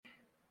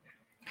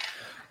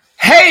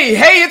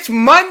Hey, it's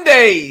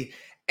Monday,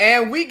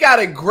 and we got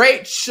a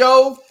great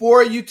show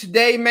for you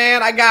today,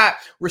 man. I got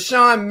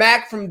Rashawn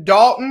Mack from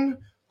Dalton,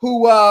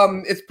 who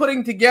is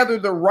putting together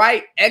the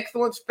Right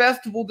Excellence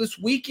Festival this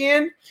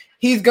weekend.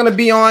 He's going to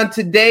be on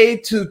today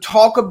to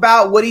talk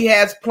about what he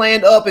has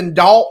planned up in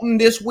Dalton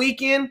this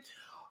weekend.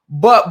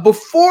 But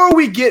before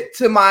we get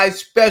to my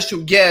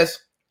special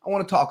guest, I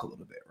want to talk a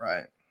little bit,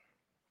 right?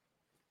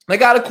 I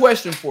got a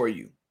question for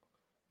you.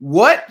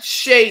 What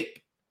shape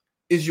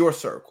is your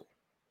circle?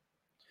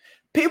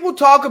 People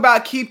talk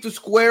about keep the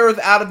squares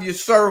out of your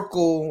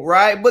circle,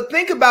 right? But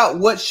think about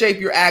what shape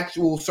your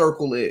actual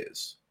circle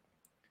is.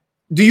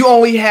 Do you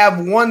only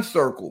have one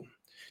circle?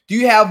 Do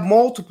you have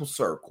multiple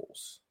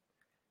circles?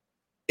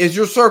 Is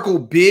your circle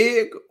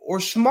big or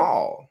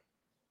small?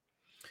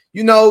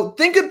 You know,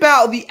 think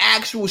about the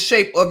actual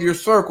shape of your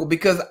circle,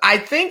 because I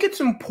think it's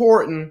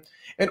important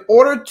in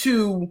order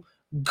to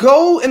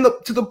go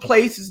to the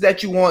places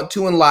that you want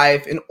to in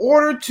life, in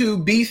order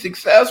to be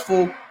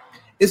successful,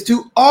 is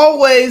to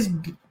always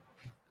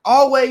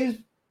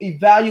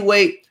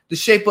evaluate the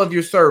shape of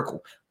your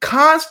circle,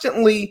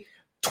 constantly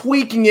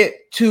tweaking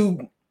it to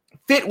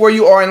fit where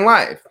you are in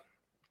life.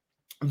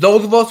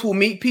 Those of us will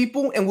meet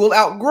people and we'll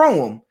outgrow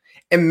them.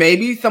 And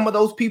maybe some of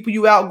those people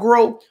you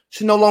outgrow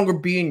should no longer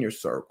be in your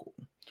circle.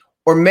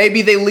 Or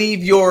maybe they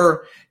leave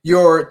your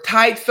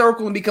tight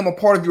circle and become a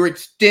part of your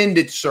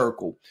extended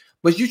circle.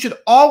 But you should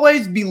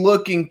always be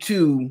looking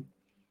to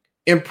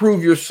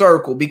improve your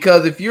circle,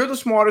 because if you're the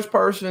smartest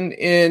person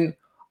in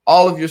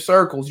all of your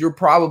circles, you're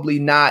probably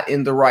not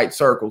in the right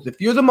circles. If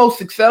you're the most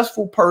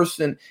successful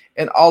person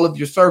in all of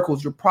your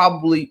circles, you're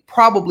probably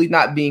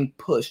not being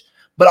pushed.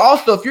 But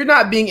also, if you're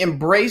not being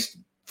embraced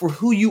for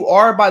who you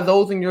are by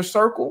those in your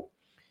circle,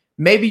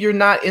 maybe you're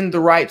not in the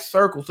right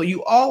circle. So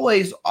you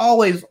always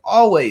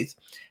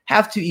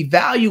have to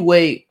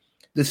evaluate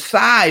the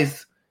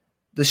size,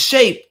 the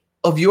shape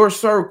of your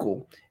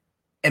circle,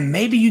 and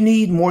maybe you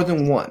need more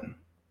than one.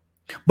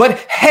 But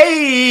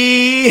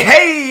hey,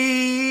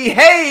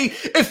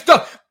 it's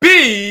the big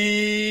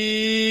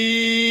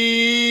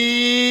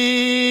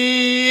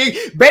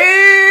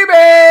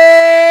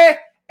baby.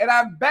 And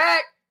I'm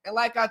back. And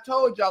like I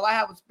told y'all, I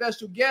have a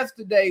special guest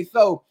today.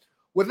 So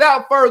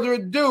without further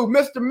ado,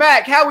 Mr.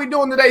 Mack, how we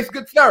doing today,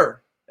 good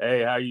sir?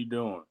 Hey, how you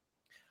doing?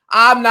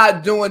 I'm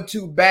not doing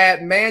too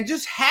bad, man.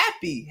 Just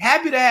happy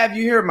to have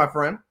you here, my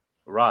friend.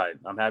 Right.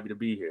 I'm happy to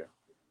be here.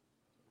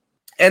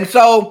 And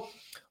so,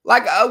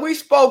 like we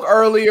spoke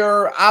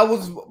earlier, I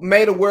was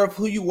made aware of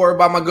who you were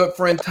by my good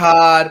friend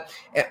Todd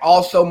and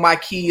also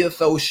Micaiah.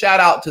 So shout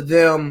out to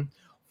them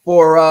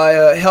for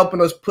helping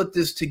us put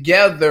this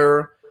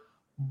together.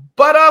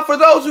 But for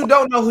those who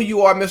don't know who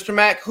you are, Mr.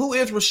 Mack, who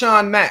is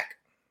Rashawn Mack?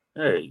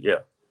 Hey, yeah.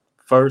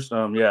 First,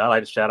 I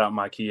like to shout out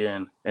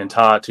Micaiah and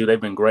Todd too. They've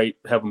been great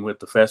helping with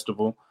the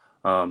festival.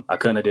 I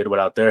couldn't have did it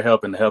without their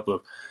help and the help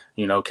of,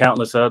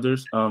 countless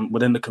others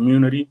within the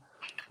community.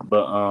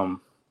 But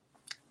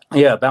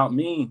about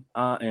me,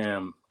 I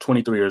am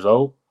 23 years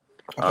old.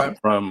 Okay. I'm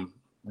from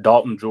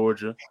Dalton,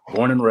 Georgia,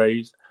 born and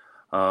raised.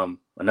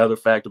 Another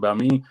fact about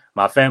me,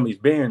 my family's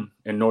been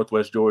in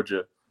Northwest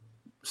Georgia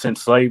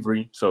since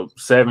slavery, so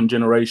 7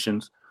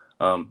 generations.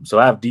 So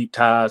I have deep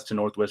ties to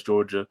Northwest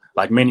Georgia.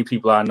 Like many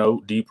people I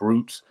know, deep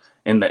roots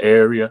in the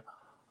area.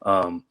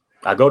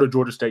 I go to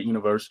Georgia State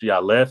University. I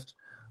left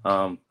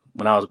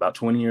when I was about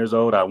 20 years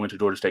old. I went to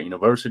Georgia State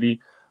University.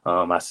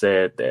 I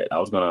said that I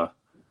was going to,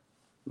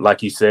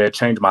 like you said,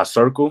 change my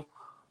circle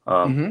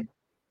and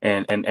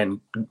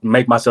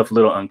make myself a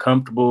little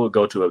uncomfortable,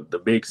 go to the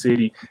big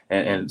city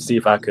and see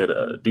if I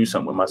could do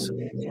something with myself.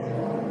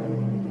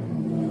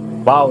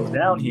 While I was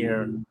down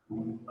here,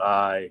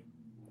 I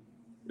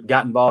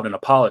got involved in the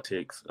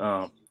politics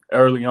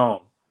early on.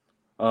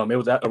 It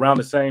was around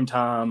the same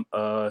time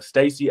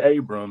Stacey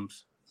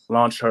Abrams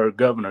launched her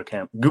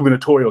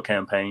gubernatorial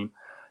campaign,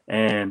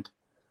 and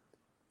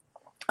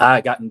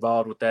I got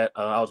involved with that.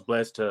 I was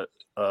blessed to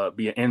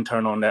be an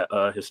intern on that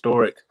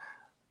historic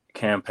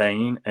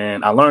campaign,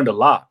 and I learned a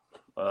lot.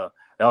 That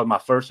was my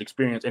first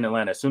experience in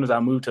Atlanta. As soon as I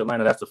moved to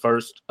Atlanta, that's the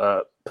first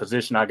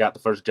position I got, the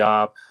first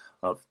job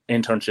of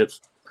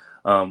internships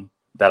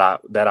that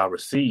I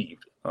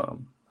received.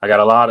 I got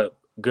a lot of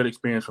good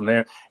experience from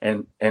there,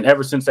 and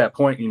ever since that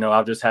point,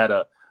 I've just had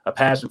a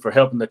passion for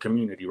helping the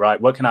community. Right,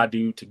 what can I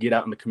do to get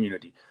out in the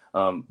community?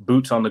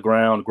 Boots on the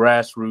ground,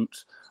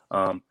 grassroots.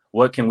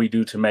 What can we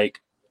do to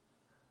make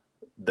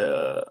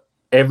the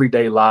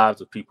everyday lives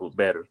of people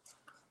better,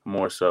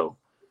 more so?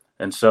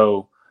 And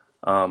so,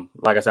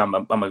 like I said,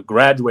 I'm a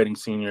graduating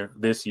senior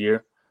this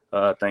year.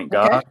 Thank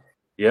God. Okay.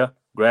 Yeah,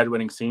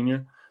 graduating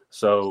senior.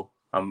 So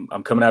I'm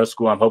coming out of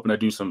school. I'm hoping to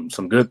do some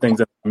good things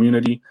in the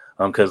community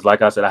because,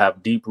 like I said, I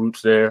have deep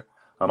roots there.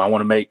 I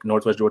want to make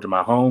Northwest Georgia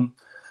my home,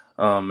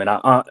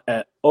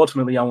 and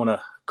ultimately I want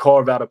to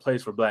carve out a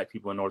place for Black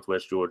people in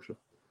Northwest Georgia.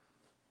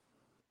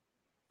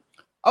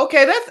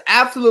 Okay, that's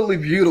absolutely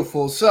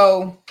beautiful.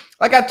 So,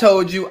 like I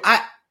told you,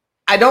 I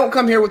don't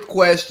come here with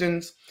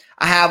questions.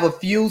 I have a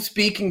few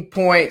speaking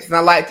points, and I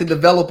like to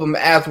develop them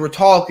as we're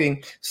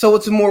talking, so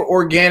it's a more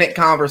organic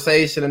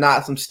conversation and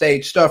not some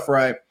stage stuff,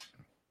 right?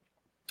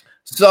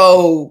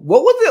 So,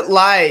 what was it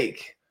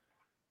like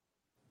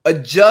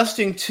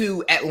adjusting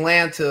to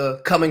Atlanta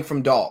coming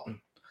from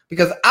Dalton?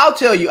 Because I'll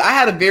tell you, I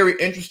had a very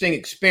interesting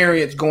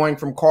experience going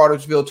from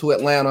Cartersville to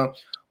Atlanta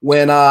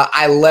when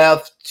I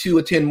left to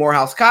attend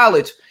Morehouse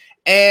College.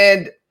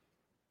 And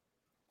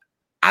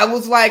I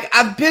was like,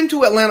 I've been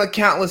to Atlanta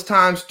countless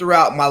times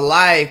throughout my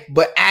life,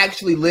 but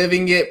actually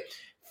living it,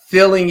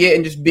 feeling it,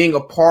 and just being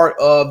a part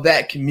of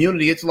that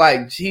community, it's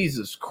like,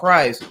 Jesus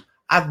Christ,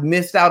 I've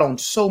missed out on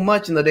so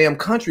much in the damn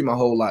country my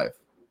whole life.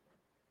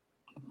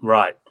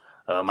 Right.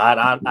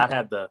 I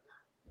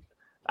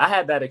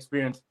had that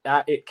experience.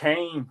 It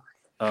came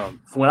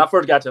when I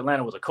first got to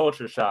Atlanta. It was a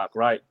culture shock,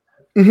 right?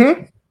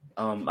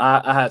 Mm-hmm.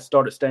 I had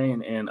started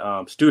staying in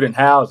student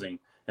housing,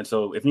 and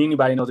so if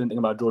anybody knows anything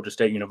about Georgia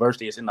State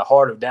University, it's in the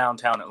heart of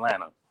downtown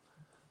Atlanta.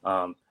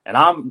 And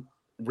I'm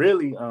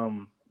really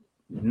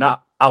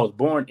not. I was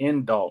born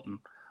in Dalton,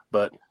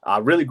 but I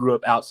really grew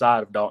up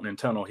outside of Dalton in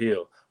Tunnel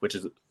Hill, which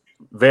is a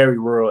very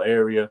rural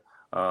area.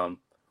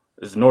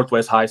 It's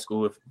Northwest High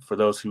School, for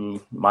those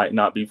who might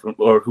not be from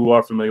or who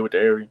are familiar with the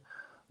area.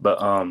 But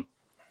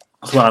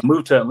so when I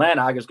moved to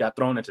Atlanta, I just got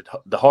thrown into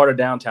the heart of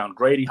downtown.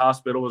 Grady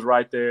Hospital was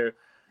right there.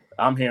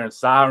 I'm hearing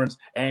sirens,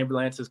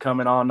 ambulances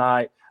coming all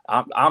night.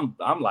 I'm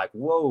like,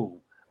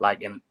 whoa!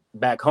 Like, and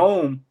back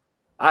home,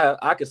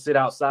 I could sit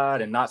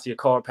outside and not see a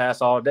car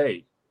pass all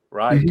day,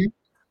 right? Mm-hmm.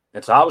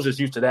 And so I was just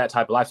used to that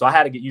type of life. So I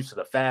had to get used to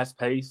the fast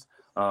pace.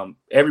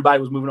 Everybody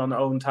was moving on their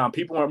own time.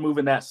 People weren't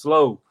moving that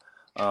slow.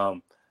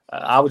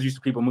 I was used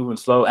to people moving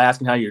slow,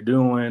 asking how you're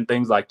doing,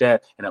 things like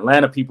that. In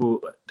Atlanta, people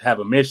have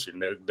a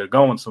mission. They're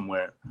going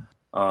somewhere.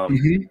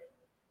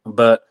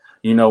 But,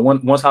 you know,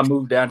 once I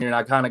moved down here and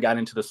I kind of got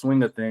into the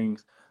swing of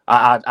things,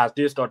 I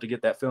did start to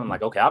get that feeling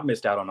like, okay, I've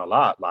missed out on a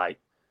lot. Like,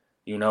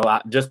 you know,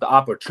 just the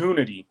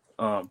opportunity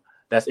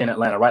that's in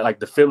Atlanta, right? Like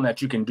the feeling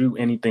that you can do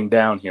anything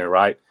down here,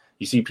 right?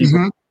 You see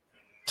people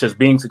just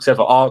being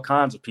successful, all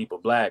kinds of people,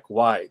 Black,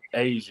 white,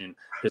 Asian,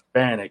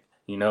 Hispanic.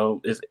 You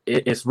know,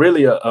 it's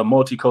really a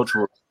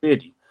multicultural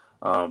city,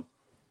 and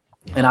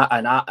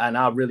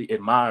I really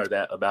admire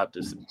that about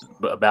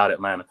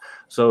Atlanta.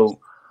 So,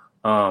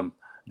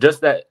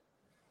 just that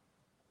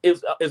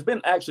it's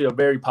been actually a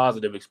very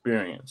positive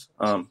experience.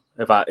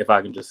 If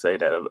I can just say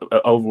that, an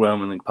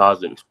overwhelmingly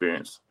positive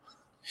experience.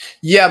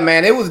 Yeah,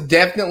 man, it was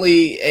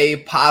definitely a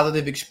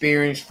positive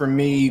experience for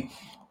me.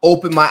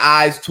 Opened my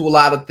eyes to a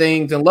lot of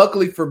things, and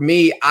luckily for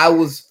me, I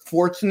was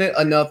fortunate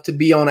enough to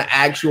be on an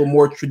actual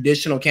more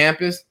traditional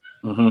campus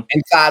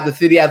inside the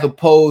city, as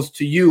opposed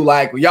to you,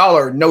 like y'all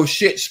are no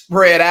shit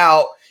spread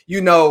out, you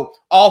know,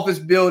 office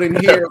building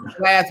here,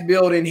 class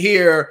building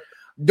here,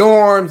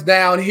 dorms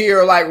down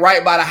here, like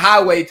right by the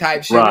highway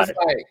type shit. Right.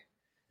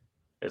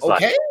 It's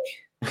okay.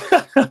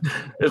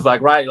 It's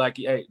like, right, like,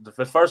 hey, the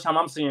first time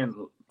I'm seeing,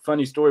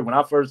 funny story, when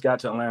I first got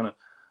to Atlanta,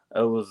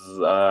 it was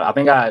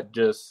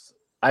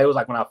it was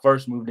like when I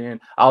first moved in,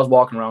 I was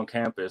walking around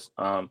campus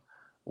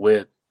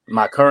with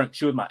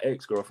she was my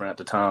ex-girlfriend at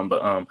the time,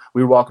 but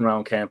we were walking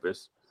around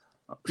campus.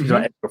 She's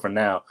my ex-girlfriend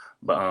now,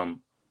 but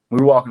we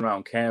were walking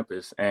around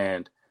campus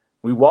and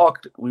we were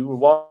walking.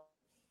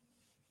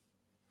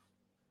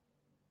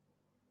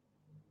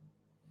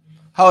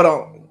 Hold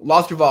on,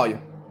 lost your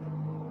volume.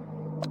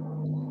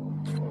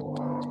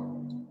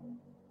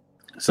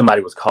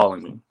 Somebody was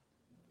calling me.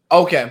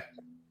 Okay.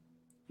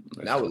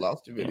 Now we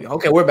lost the video.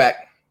 Okay, we're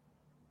back.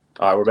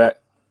 All right, we're back.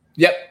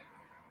 Yep.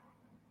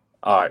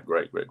 All right,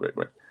 great.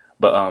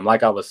 But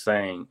like I was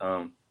saying,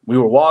 we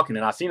were walking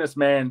and I seen this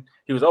man.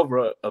 He was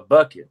over a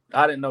bucket.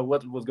 I didn't know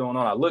what was going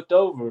on. I looked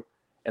over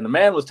and the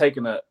man was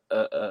taking a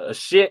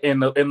shit in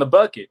the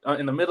bucket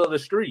in the middle of the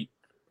street.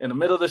 And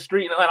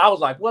I was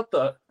like, what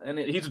the? And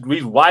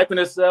he's wiping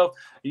himself.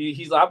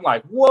 I'm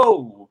like,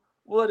 whoa,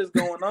 what is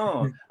going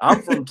on?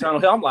 I'm from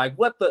Tunnel Hill. I'm like,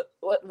 what?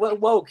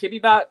 Whoa, can he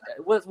not?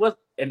 What?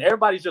 And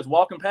everybody's just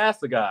walking past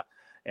the guy.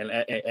 And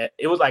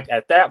it was like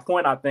at that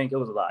point, I think it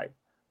was like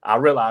I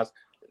realized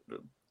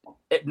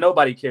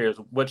nobody cares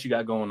what you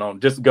got going on.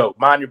 Just go,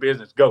 mind your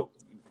business. Go.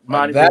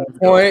 At that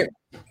point,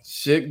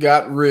 shit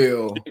got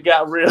real. It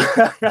got real.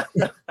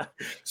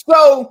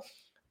 So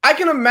I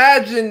can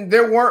imagine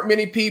there weren't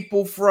many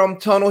people from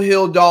Tunnel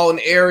Hill, Dalton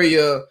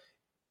area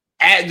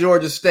at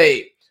Georgia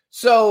State.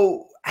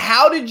 So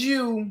how did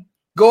you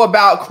go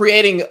about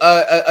creating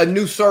a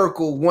new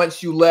circle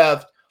once you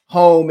left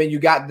home and you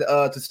got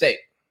to State?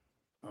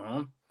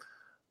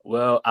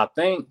 Well, I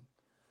think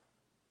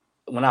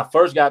when I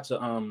first got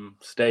to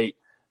State,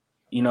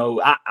 you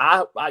know,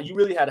 you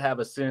really had to have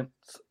a sense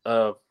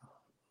of,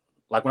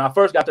 like, when I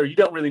first got there, I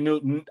didn't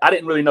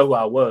really know who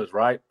I was,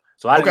 right?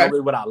 So I didn't know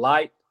really what I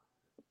liked.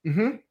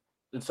 And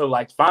so,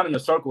 like, finding a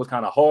circle was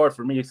kind of hard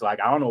for me. It's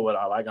like, I don't know what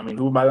I like. I mean,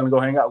 who am I going to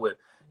go hang out with?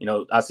 You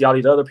know, I see all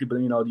these other people,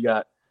 you know, you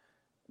got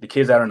the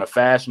kids that are in the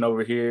fashion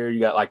over here. You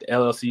got, like, the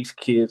LLC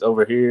kids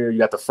over here. You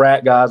got the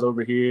frat guys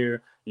over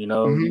here. You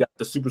know, you got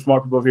the super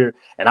smart people over here.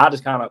 And I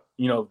just kind of,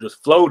 you know,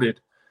 just floated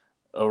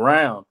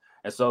around.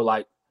 And so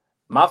like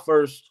my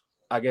first,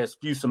 I guess,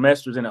 few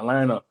semesters in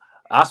Atlanta,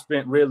 I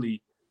spent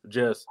really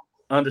just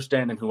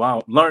understanding who I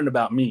am, learning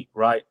about me,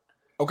 right?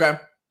 Okay.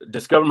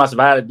 Discovering myself.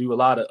 I had to do a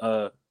lot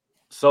of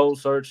soul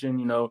searching,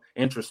 you know,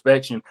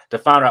 introspection to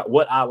find out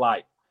what I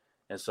like.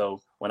 And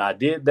so when I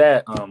did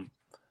that,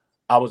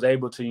 I was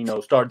able to, you know,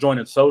 start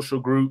joining social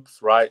groups,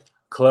 right,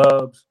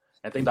 clubs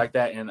and things like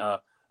that. And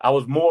I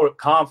was more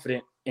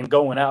confident in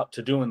going out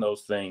to doing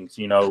those things,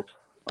 you know.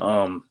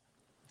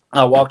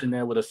 I walked in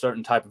there with a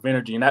certain type of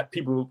energy, and that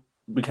people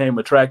became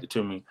attracted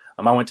to me.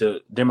 I went to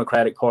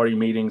Democratic Party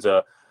meetings.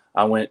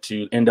 I went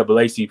to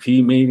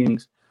NAACP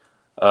meetings.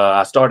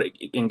 I started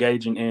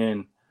engaging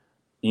in,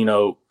 you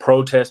know,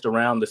 protest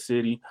around the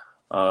city,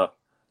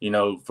 you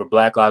know, for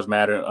Black Lives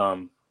Matter.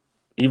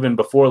 Even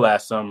before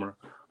last summer,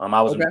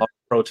 I was involved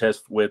in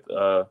protest with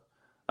a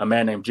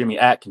man named Jimmy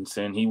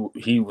Atkinson.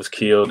 He was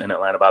killed in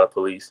Atlanta by the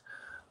police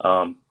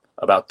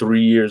about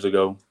 3 years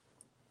ago.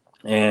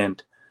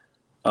 And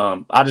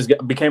I just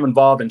became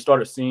involved and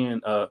started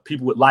seeing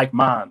people with like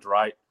minds,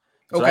 right?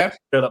 So that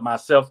built up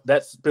myself.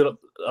 That's built up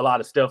a lot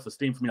of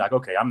self-esteem for me. Like,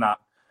 okay, I'm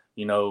not,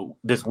 you know,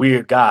 this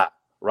weird guy,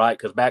 right?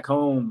 Because back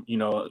home, you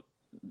know,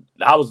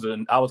 I was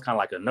kind of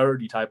like a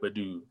nerdy type of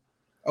dude.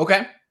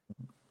 Okay.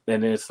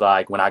 And it's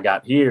like when I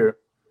got here,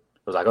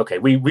 it was like, okay,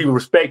 we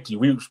respect you.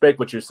 We respect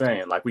what you're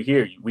saying. Like we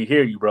hear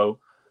you, bro.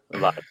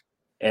 Like,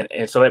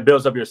 and so that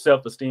builds up your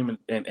self-esteem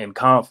and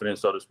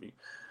confidence, so to speak.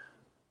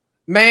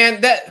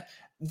 Man,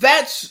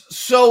 that's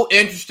so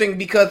interesting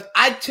because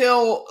I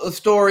tell a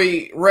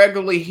story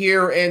regularly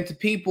here and to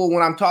people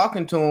when I'm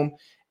talking to them.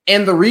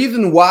 And the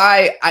reason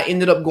why I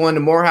ended up going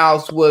to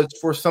Morehouse was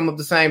for some of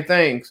the same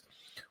things,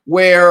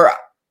 where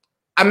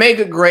I made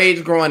good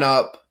grades growing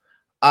up,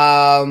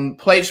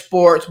 played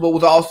sports, but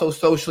was also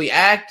socially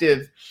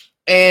active.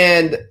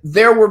 And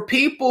there were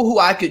people who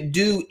I could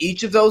do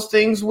each of those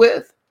things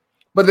with,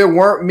 but there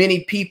weren't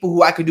many people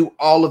who I could do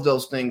all of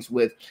those things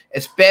with,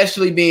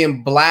 especially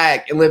being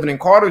Black and living in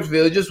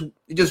Cartersville.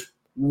 It just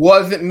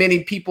wasn't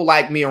many people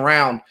like me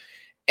around.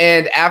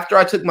 And after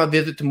I took my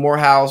visit to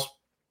Morehouse,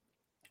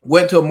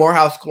 went to a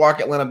Morehouse Clark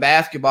Atlanta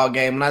basketball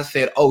game, and I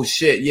said, oh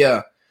shit,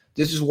 yeah,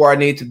 this is where I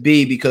need to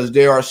be because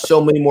there are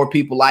so many more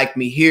people like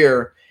me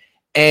here.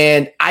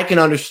 And I can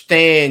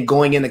understand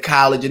going into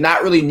college and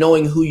not really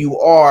knowing who you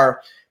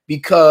are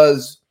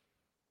because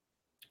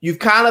you've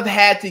kind of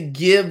had to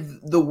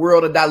give the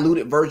world a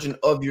diluted version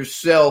of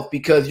yourself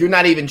because you're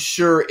not even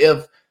sure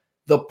if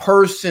the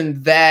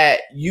person that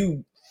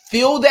you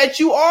feel that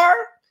you are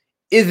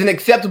is an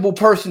acceptable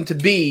person to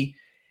be.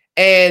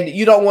 And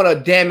you don't want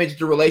to damage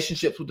the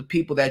relationships with the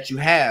people that you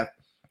have.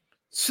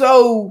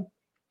 So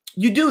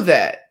you do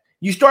that.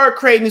 You start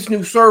creating this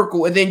new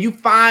circle, and then you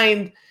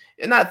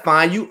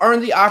you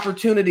earn the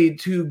opportunity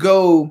to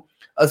go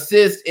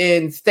assist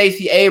in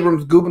Stacey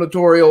Abrams'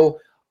 gubernatorial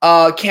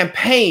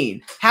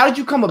campaign. How did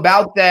you come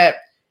about that?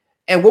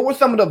 And what were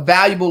some of the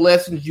valuable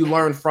lessons you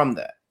learned from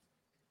that?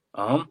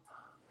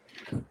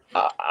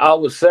 I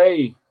would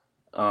say,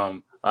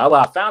 I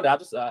found out. I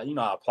just,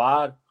 I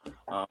applied,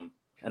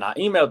 and I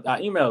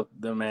emailed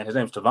the man. His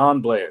name's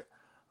Tavon Blair.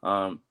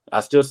 I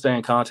still stay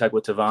in contact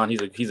with Tavon.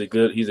 He's a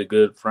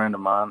good friend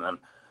of mine, and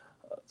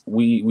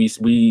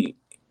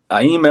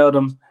I emailed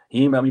him.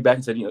 He emailed me back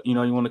and said, you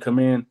want to come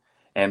in?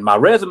 And my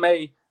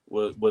resume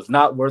was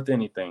not worth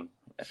anything.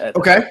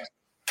 Okay.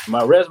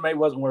 My resume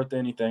wasn't worth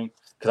anything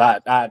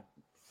because I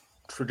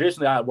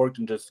traditionally worked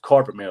in just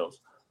carpet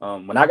mills.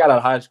 When I got out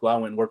of high school, I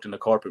went and worked in the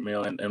carpet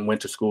mill and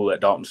went to school at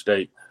Dalton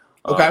State.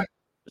 Okay.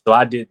 So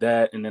I did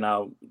that, and then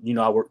I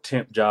worked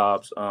temp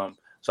jobs.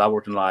 So I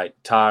worked in like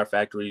tire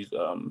factories,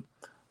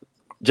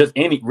 just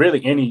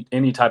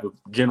any type of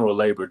general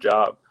labor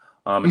job.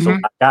 And so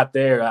when I got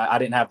there, I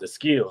didn't have the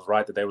skills,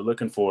 right, that they were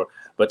looking for.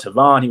 But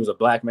Tavon, he was a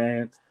Black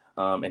man,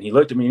 and he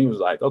looked at me and he was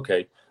like,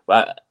 okay,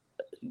 well,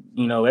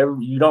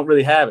 you don't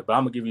really have it, but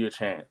I'm gonna give you a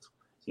chance.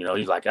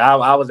 He's like,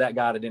 I was that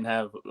guy that didn't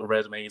have a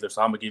resume either,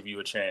 so I'm gonna give you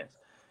a chance.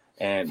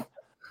 And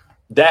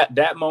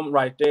that moment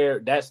right there,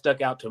 that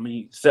stuck out to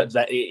me.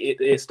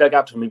 It stuck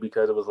out to me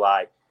because it was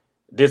like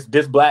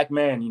this Black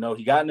man,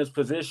 he got in this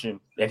position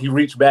and he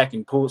reached back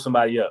and pulled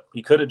somebody up.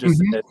 He could have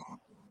just said,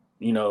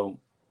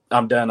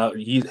 I'm done.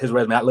 His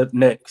resume, I left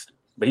next.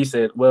 But he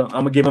said, well, I'm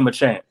gonna give him a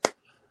chance.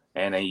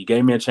 And he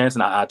gave me a chance,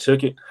 and I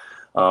took it.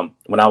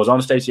 When I was on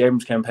the Stacey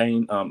Abrams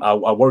campaign, I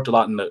worked a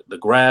lot in the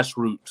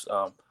grassroots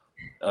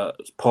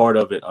part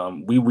of it.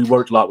 We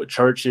worked a lot with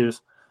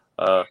churches,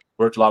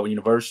 worked a lot with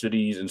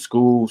universities and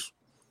schools.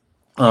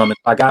 And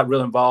I got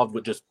real involved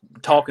with just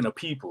talking to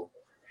people,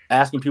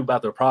 asking people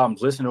about their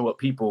problems, listening to what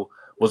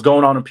was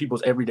going on in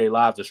people's everyday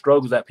lives, the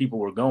struggles that people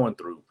were going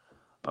through.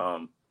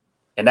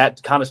 And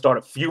that kind of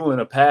started fueling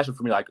a passion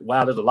for me. Like,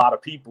 wow, there's a lot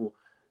of people,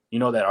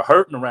 that are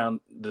hurting around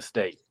the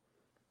state.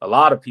 A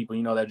lot of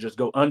people, that just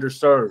go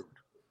underserved,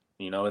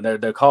 and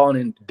they're calling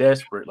in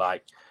desperate,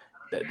 like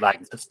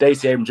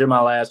Stacey Abrams, you're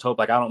my last hope.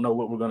 Like, I don't know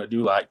what we're going to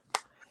do. Like,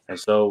 and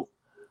so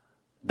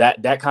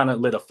that kind of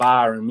lit a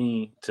fire in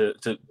me to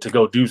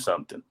go do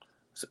something.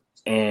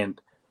 And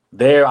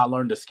there I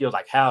learned the skills,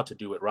 like how to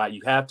do it, right?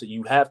 You have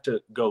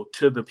to go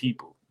to the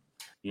people.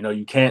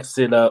 You can't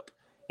sit up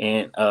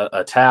in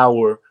a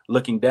tower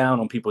looking down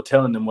on people,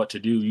 telling them what to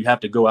do. You have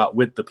to go out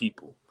with the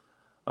people,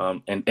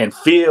 and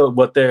feel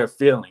what they're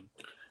feeling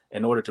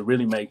in order to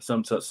really make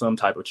some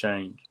type of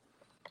change.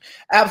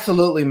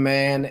 Absolutely,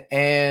 man.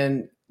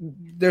 And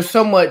there's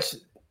so much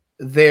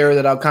there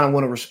that I kind of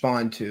want to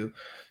respond to.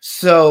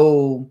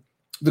 So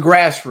the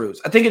grassroots,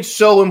 I think it's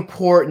so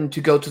important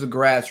to go to the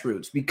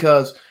grassroots,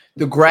 because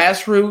the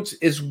grassroots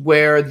is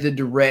where the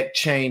direct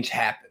change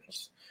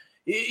happens.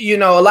 A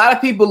lot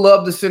of people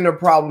love to send their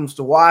problems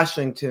to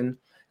Washington,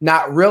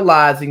 not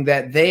realizing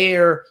that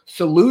their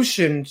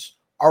solutions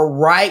are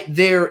right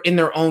there in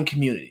their own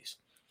communities.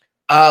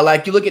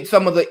 Like you look at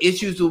some of the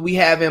issues that we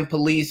have in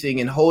policing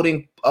and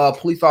holding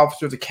police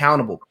officers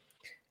accountable.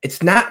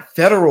 It's not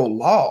federal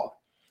law.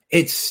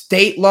 It's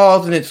state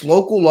laws and it's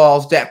local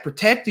laws that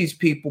protect these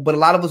people. But a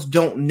lot of us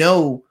don't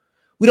know.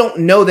 We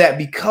don't know that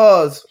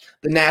because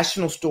the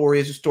national story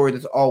is a story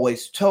that's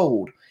always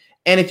told.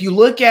 And if you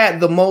look at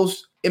the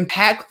most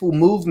impactful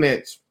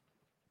movements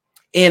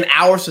in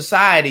our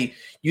society,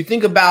 you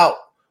think about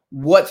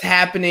what's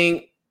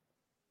happening.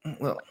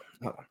 Well,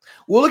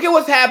 we'll look at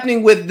what's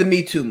happening with the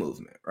Me Too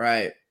movement,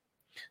 right?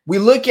 We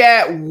look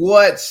at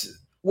what's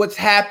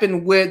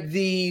happened with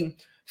the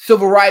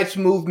civil rights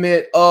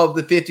movement of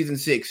the 50s and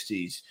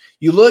 60s.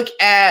 You look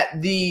at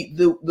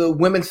the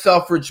women's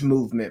suffrage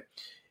movement.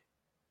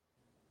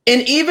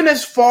 And even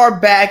as far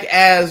back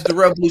as the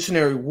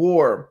Revolutionary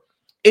War,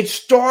 it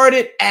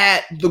started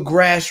at the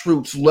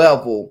grassroots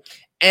level.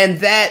 And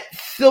that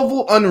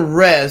civil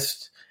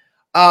unrest,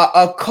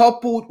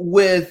 coupled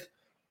with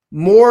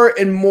more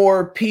and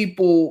more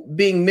people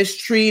being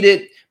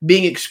mistreated,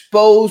 being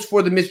exposed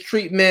for the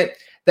mistreatment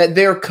that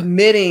they're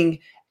committing,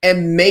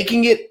 and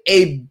making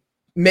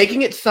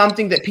it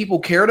something that people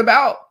cared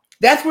about.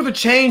 That's where the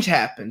change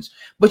happens.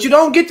 But you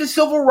don't get the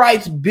civil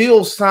rights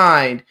bill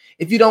signed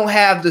if you don't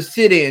have the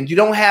sit-ins, you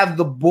don't have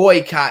the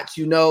boycotts,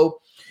 you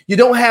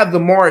don't have the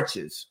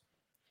marches.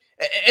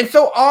 And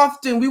so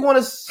often we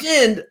want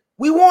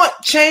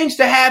change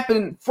to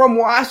happen from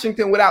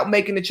Washington without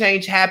making the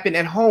change happen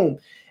at home.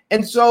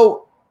 And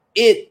so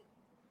it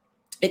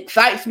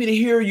excites me to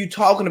hear you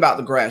talking about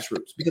the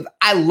grassroots, because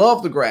I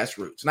love the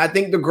grassroots. And I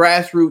think the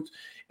grassroots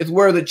is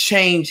where the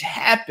change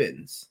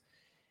happens.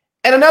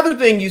 And another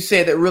thing you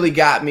said that really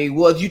got me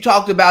was you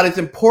talked about it's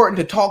important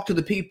to talk to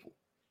the people.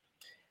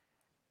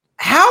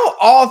 How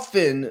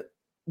often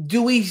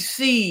do we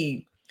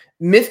see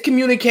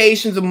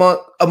miscommunications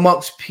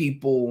amongst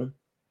people,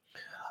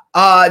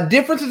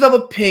 differences of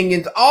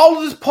opinions, all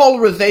of this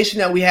polarization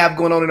that we have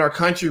going on in our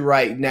country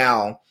right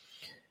now?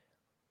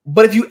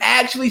 But if you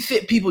actually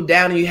sit people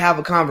down and you have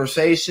a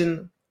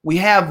conversation, we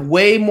have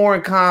way more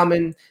in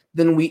common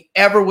than we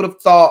ever would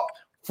have thought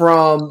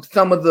from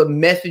some of the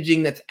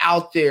messaging that's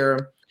out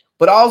there.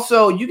 But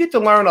also you get to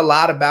learn a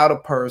lot about a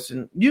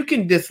person. You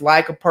can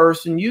dislike a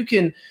person. You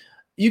can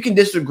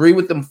disagree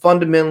with them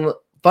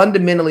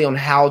fundamentally on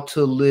how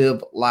to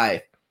live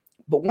life.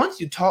 But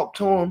once you talk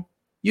to them,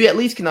 you at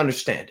least can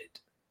understand it.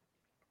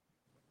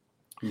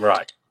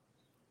 Right.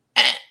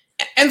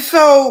 And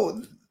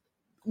so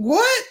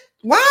why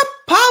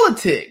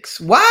politics?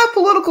 Why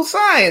political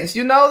science?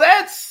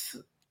 I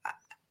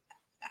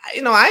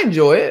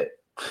enjoy it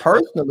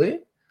personally.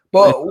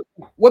 But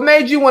what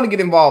made you want to get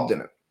involved in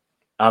it?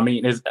 I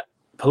mean, it's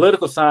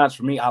political science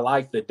for me. I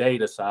like the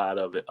data side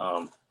of it.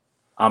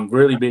 I'm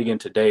really big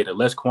into data.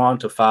 Let's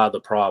quantify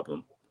the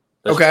problem.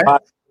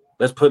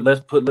 Let's put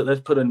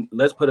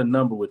a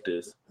number with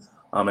this.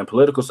 And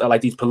political,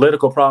 like these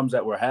political problems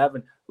that we're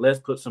having, let's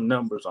put some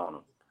numbers on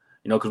them.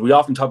 Because we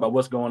often talk about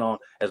what's going on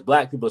as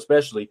Black people,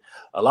 especially.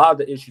 A lot of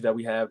the issues that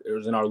we have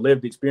is in our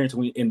lived experience.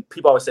 And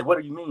people always say,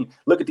 "What do you mean?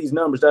 Look at these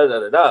numbers." Da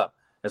da da da.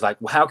 It's like,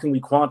 well, how can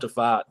we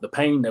quantify the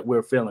pain that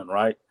we're feeling,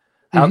 right?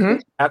 How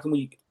can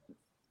we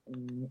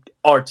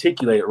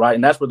articulate it, right?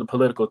 And that's where the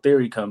political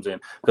theory comes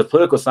in, because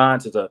political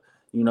science is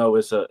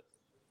it's a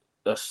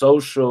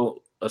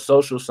social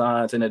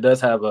science, and it does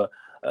have a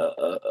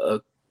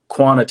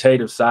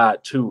quantitative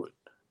side to it,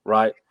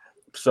 right?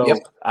 So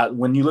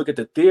when you look at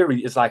the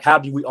theory, it's like, how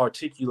do we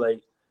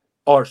articulate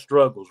our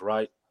struggles,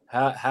 right?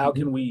 How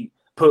can we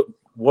put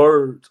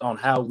words on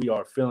how we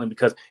are feeling?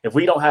 Because if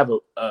we don't have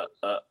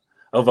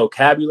a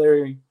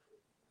vocabulary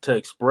to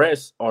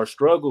express our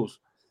struggles,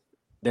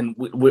 then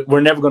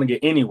we're never going to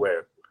get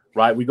anywhere,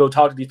 right? We go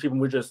talk to these people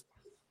and we're just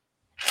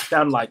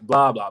sounding like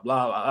blah, blah,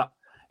 blah, blah.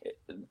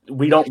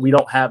 We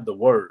don't have the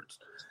words.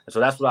 And so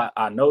that's what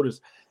I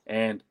noticed.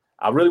 And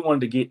I really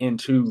wanted to get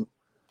into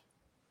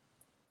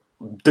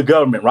the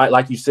government, right?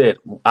 Like you said,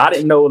 I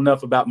didn't know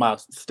enough about my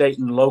state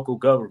and local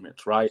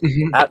governments, right?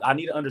 I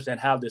need to understand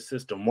how this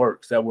system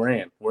works that we're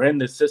in. We're in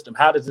this system.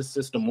 How does this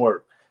system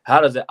work?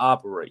 How does it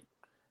operate?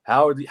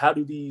 How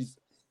do these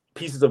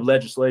pieces of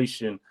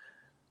legislation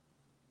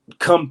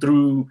come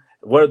through?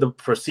 What are the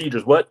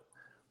procedures? What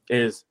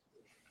is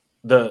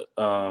the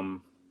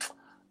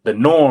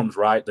norms,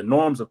 right? The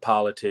norms of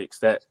politics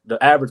that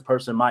the average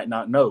person might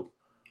not know.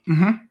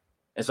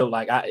 And so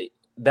like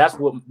that's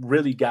what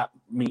really got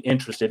me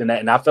interested in that.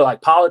 And I feel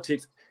like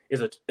politics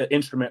is an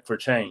instrument for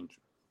change.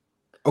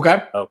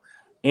 Okay. So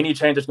any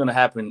change that's going to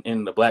happen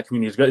in the Black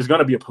community is going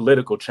to be a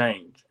political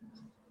change,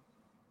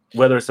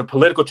 whether it's a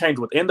political change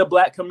within the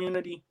Black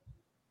community,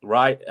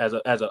 right, as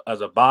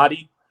a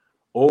body,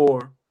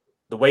 or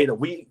the way that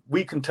we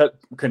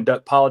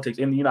conduct politics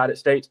in the United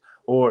States,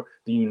 or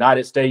the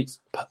United States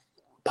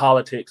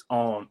politics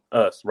on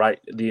us, right?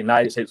 The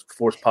United States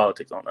force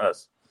politics on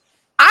us.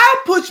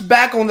 I'll push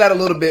back on that a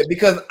little bit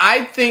because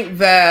I think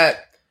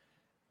that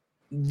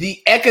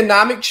the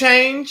economic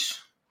change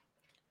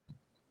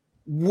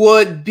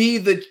would be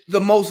the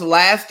most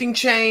lasting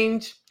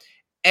change,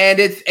 and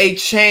it's a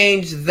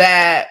change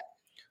that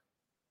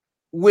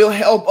will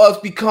help us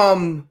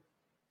become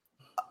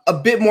a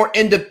bit more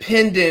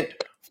independent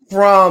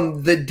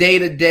from the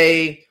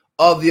day-to-day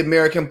of the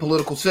American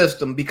political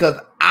system, because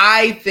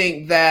I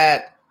think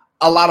that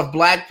a lot of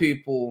Black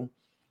people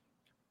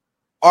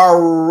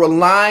are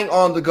relying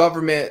on the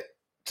government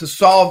to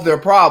solve their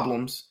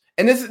problems.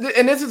 And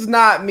this is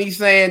not me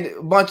saying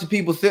a bunch of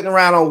people sitting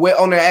around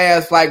on their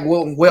ass like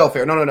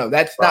welfare. No.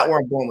 That's not where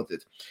I'm going with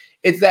this.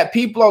 It's that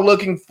people are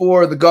looking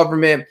for the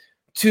government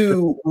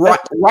to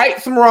right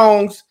some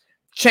wrongs,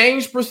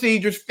 change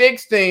procedures,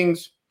 fix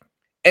things,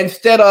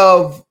 instead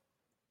of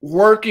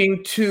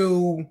working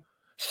to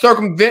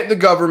circumvent the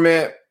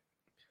government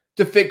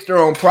to fix their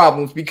own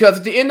problems. Because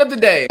at the end of the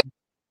day,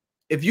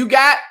 if you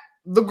got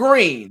the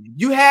green,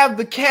 you have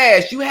the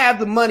cash, you have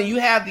the money, you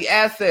have the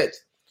assets,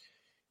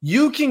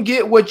 you can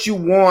get what you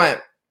want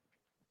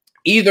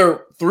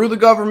either through the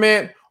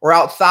government or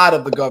outside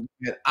of the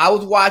government. I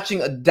was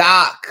watching a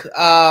doc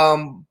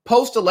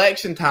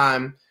post-election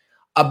time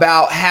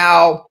about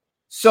how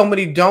so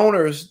many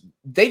donors,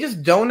 they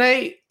just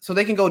donate so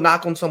they can go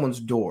knock on someone's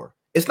door.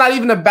 It's not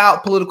even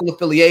about political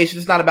affiliation.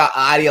 It's not about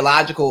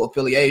ideological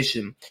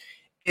affiliation.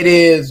 It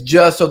is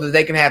just so that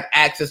they can have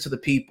access to the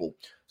people.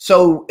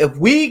 So if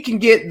we can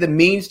get the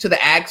means to the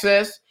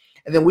access,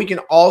 and then we can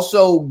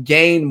also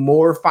gain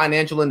more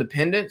financial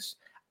independence,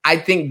 I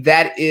think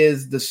that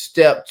is the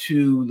step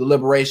to the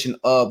liberation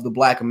of the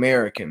Black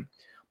American.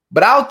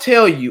 But I'll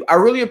tell you, I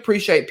really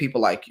appreciate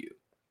people like you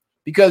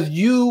because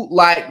you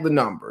like the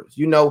numbers.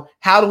 You know,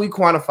 how do we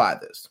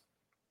quantify this?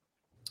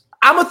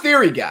 I'm a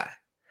theory guy.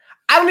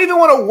 I don't even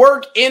want to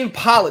work in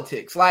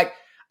politics. Like,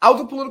 I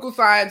was a political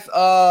science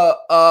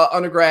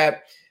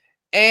undergrad,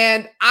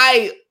 and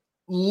I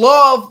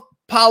love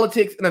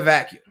politics in a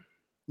vacuum.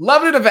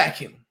 Love it in a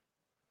vacuum.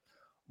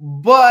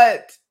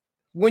 But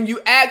when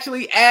you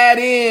actually add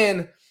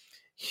in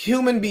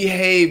human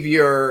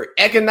behavior,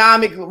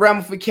 economic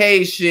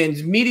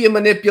ramifications, media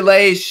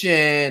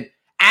manipulation,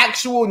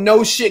 actual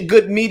no shit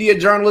good media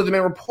journalism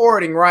and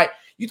reporting, right?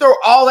 You throw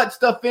all that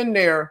stuff in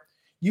there,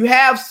 you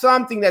have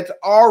something that's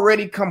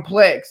already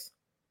complex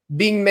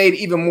being made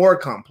even more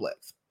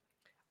complex.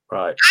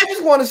 Right. I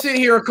just want to sit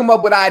here and come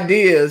up with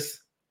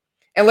ideas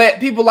and let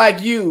people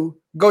like you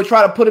go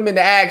try to put them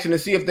into action and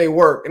see if they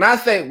work. And I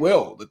say,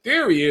 well, the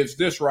theory is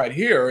this right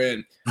here,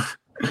 and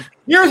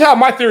here's how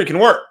my theory can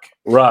work.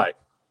 Right.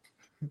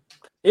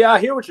 Yeah, I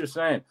hear what you're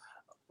saying.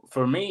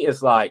 For me,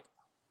 it's like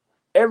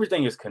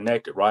everything is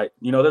connected, right?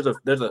 You know,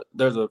 there's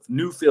a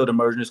new field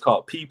emerging. It's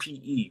called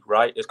PPE,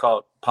 right? It's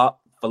called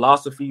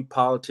philosophy,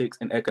 politics,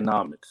 and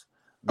economics.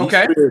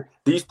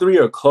 These three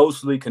are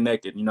closely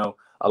connected. You know,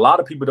 a lot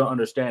of people don't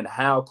understand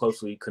how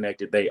closely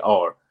connected they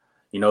are.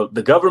 You know,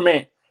 the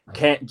government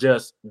can't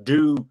just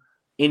do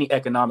any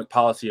economic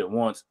policy at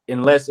once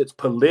unless it's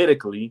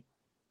politically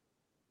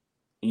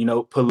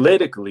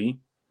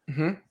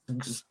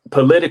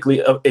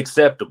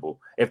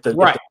acceptable. If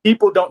the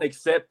people don't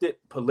accept it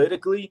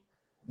politically,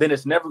 then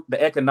it's never,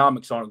 the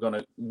economics aren't going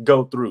to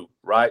go through,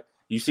 right?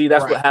 You see,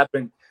 that's what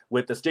happened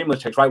with the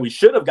stimulus checks, right? We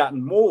should have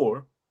gotten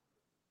more,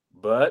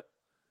 but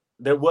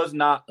there was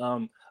not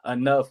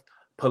enough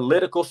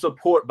political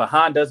support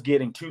behind us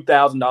getting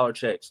 $2,000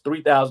 checks,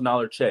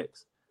 $3,000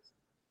 checks,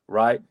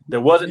 right? There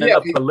wasn't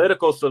enough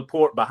political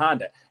support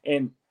behind that.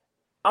 And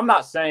I'm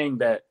not saying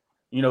that,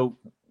 you know,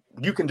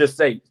 you can just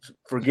say,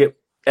 forget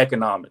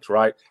economics,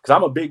 right? Because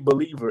I'm a big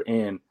believer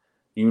in,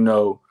 you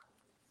know,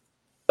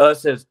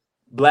 us as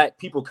Black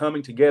people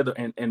coming together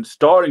and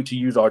starting to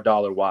use our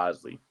dollar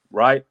wisely,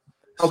 right?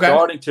 Okay.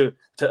 Starting to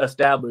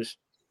establish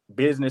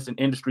business and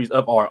industries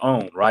of our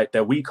own, right?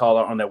 That we call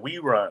our own, that we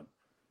run.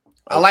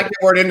 Okay. I like the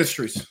word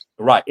industries.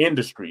 Right,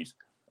 industries.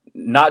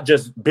 Not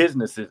just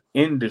businesses,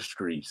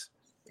 industries.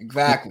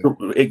 Exactly.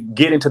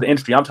 Get into the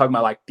industry. I'm talking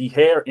about like the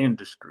hair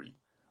industry,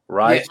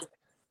 right?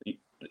 Yes.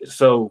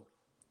 So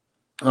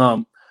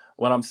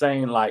what I'm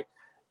saying, like,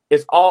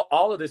 it's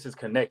all of this is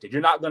connected.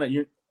 You're not gonna,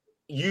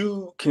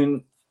 you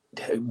can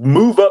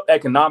move up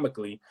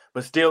economically,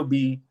 but still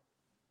be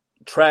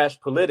trash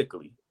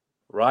politically,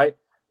 right?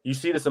 You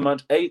see this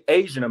amongst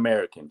Asian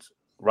Americans,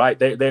 right?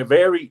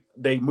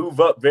 They move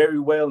up very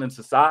well in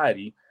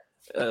society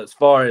as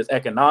far as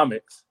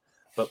economics,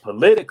 but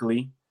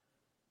politically,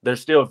 they're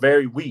still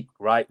very weak,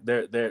 right?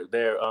 Their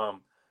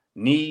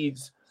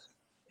needs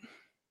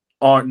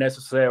aren't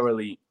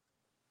necessarily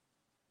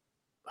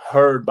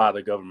heard by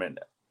the government.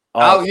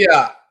 Oh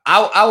yeah,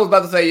 I was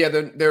about to say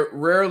they're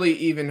rarely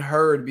even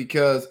heard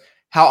because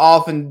how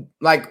often,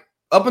 like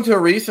up until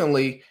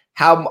recently,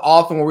 how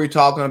often were we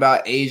talking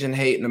about Asian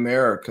hate in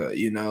America?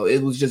 You know,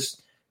 it was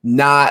just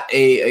not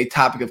a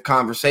topic of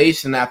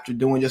conversation after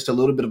doing just a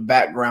little bit of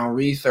background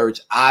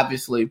research.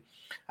 Obviously,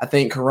 I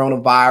think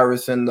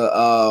coronavirus and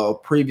the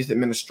previous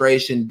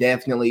administration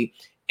definitely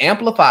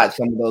amplified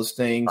some of those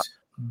things,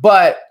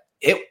 but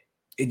it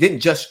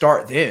didn't just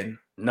start then.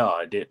 No,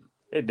 it didn't.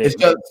 It didn't. It's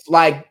just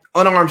like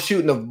unarmed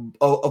shooting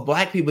of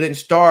black people didn't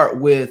start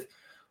with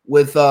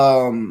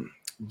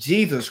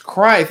Jesus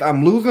Christ.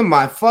 I'm losing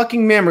my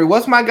fucking memory.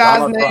 What's my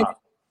guy's name?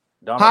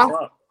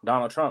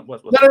 Donald Trump.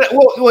 What's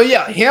well,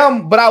 yeah,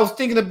 him. But I was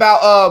thinking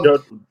about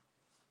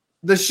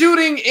the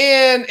shooting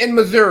in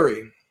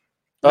Missouri.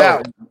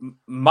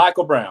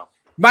 Michael Brown.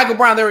 Michael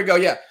Brown. There we go.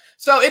 Yeah.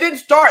 So it didn't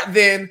start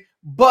then,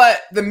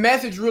 but the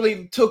message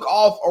really took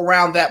off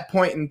around that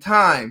point in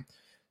time.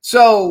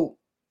 So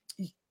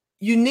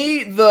you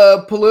need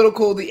the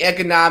political, the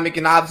economic,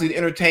 and obviously the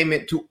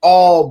entertainment to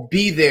all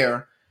be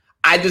there.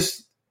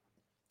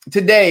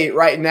 Today,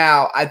 right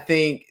now, I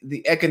think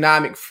the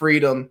economic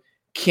freedom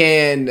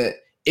can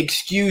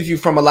excuse you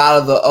from a lot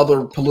of the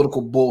other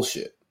political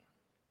bullshit.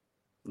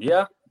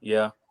 Yeah.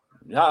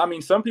 I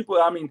mean, some people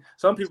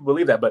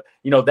believe that, but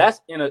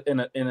that's in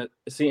a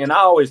see. And I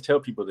always tell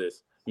people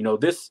this.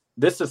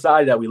 This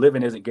society that we live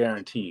in isn't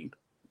guaranteed.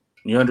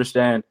 You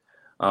understand?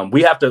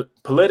 We have to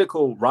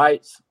political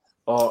rights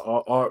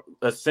are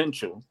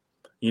essential.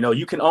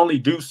 You can only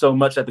do so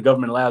much that the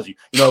government allows you.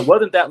 It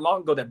wasn't that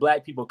long ago that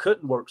black people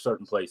couldn't work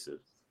certain places.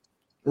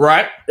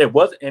 Right. It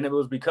wasn't, and it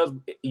was because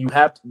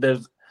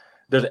there's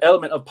an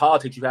element of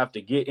politics you have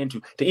to get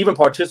into to even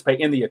participate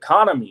in the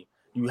economy.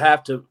 You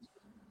have to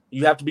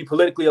be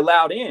politically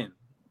allowed in.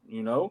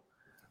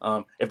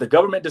 If the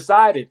government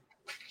decided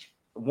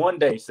one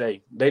day,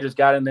 say they just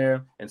got in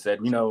there and said,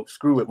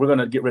 screw it, we're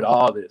gonna get rid of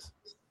all this.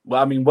 Well,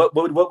 I mean, what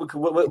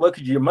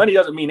could your money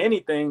doesn't mean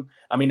anything.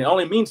 I mean, it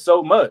only means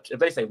so much. If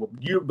they say, well,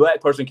 you black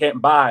person can't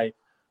buy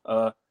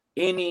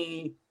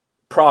any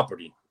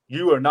property,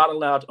 you are not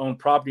allowed to own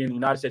property in the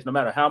United States, no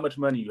matter how much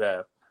money you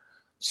have.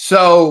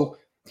 So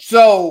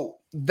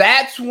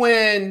that's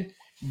when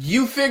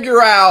you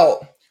figure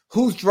out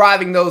who's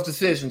driving those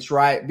decisions,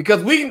 right?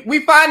 Because we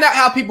find out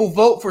how people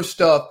vote for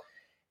stuff,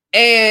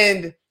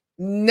 and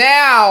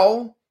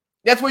now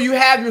that's where you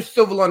have your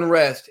civil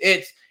unrest.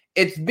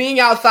 It's being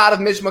outside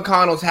of Mitch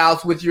McConnell's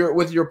house with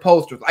your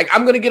posters. Like,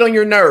 I'm going to get on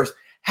your nerves.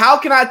 How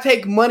can I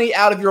take money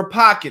out of your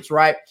pockets,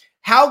 right?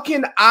 How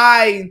can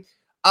I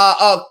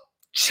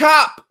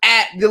chop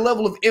at the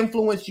level of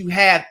influence you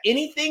have?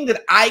 Anything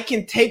that I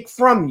can take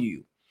from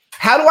you.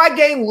 How do I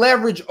gain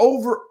leverage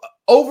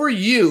over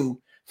you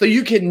so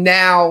you can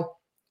now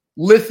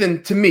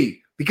listen to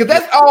me? Because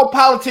that's all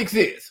politics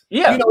is.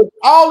 Yeah. It's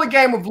all a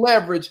game of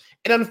leverage.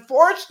 And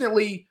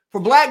unfortunately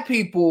for black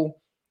people,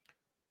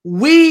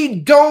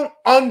 we don't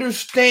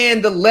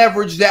understand the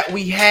leverage that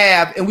we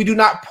have, and we do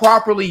not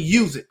properly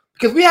use it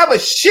because we have a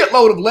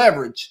shitload of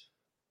leverage.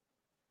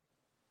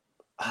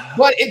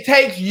 But it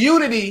takes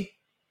unity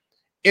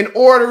in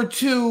order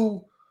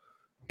to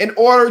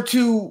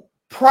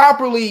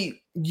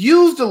properly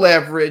use the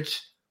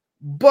leverage.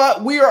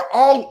 But we are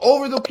all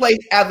over the place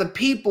as a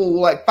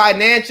people, like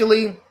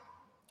financially,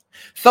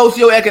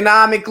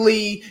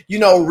 socioeconomically,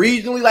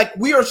 regionally. Like,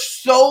 we are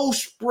so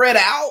spread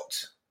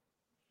out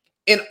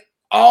in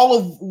all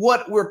of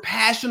what we're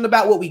passionate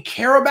about, what we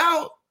care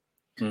about,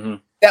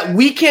 that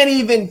we can't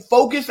even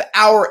focus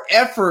our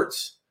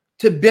efforts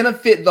to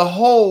benefit the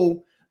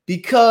whole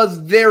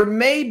because there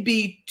may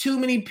be too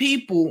many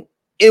people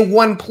in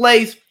one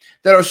place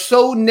that are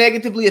so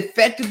negatively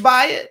affected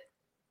by it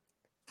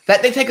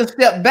that they take a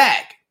step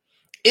back.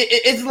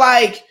 It's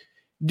like,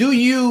 do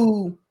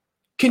you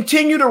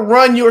continue to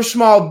run your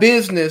small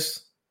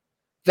business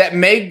that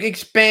may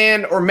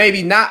expand or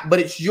maybe not, but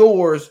it's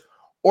yours,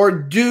 or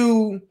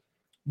do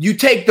you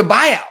take the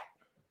buyout?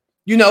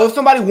 If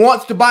somebody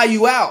wants to buy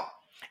you out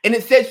and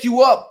it sets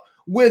you up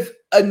with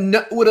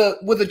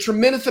a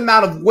tremendous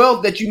amount of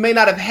wealth that you may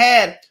not have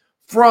had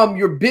from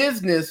your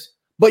business,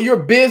 but your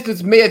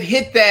business may have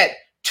hit that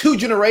 2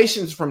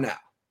 generations from now.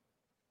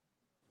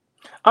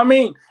 I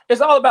mean,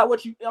 it's all about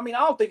what I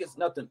don't think it's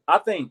nothing. I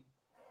think,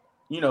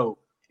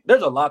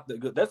 there's a lot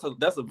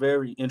that's a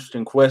very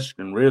interesting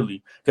question,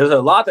 really, because there's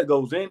a lot that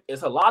goes in.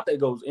 It's a lot that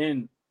goes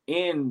in,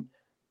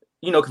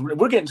 because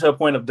we're getting to a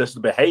point of this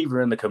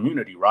behavior in the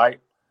community, right?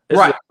 It's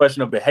a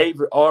question of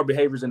behavior, our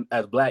behaviors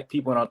as black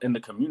people in the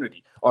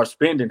community, our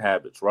spending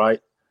habits,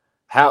 right?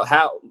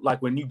 How like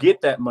when you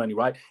get that money,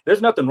 right?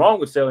 There's nothing wrong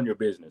with selling your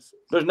business.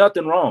 There's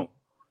nothing wrong.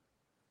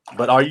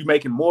 But are you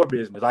making more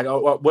business? Like,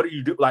 what do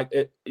you do? Like,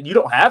 you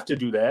don't have to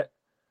do that,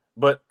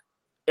 but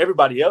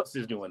everybody else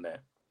is doing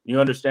that. You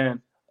understand?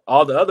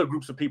 All the other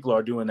groups of people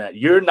are doing that.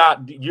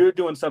 You're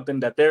doing something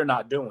that they're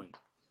not doing,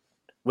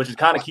 which is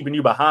kind of keeping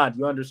you behind.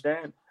 You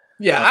understand?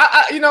 Yeah,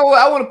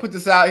 I want to put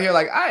this out here.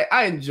 Like,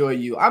 I enjoy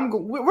you.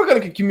 We're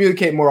going to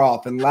communicate more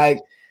often.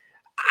 Like,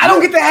 I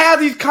don't get to have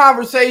these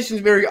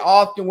conversations very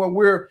often when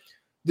we're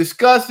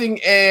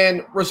discussing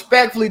and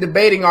respectfully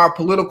debating our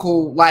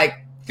political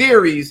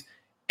theories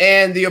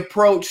and the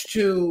approach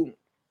to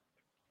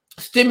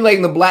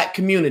stimulating the black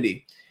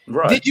community.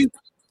 Right.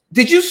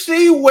 Did you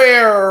see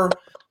where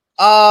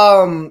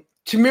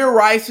Tamir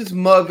Rice's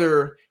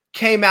mother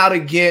came out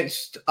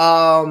against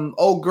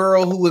old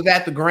girl who was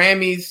at the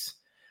Grammys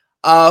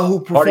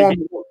who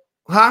performed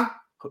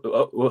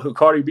Who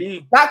Cardi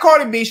B? Not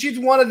Cardi B. She's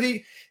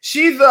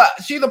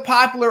a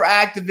popular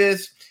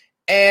activist,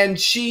 and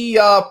she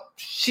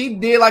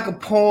did like a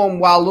poem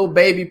while Lil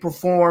Baby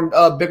performed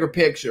Bigger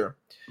Picture.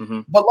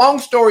 Mm-hmm. But long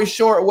story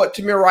short, what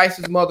Tamir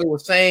Rice's mother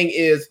was saying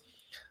is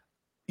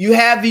you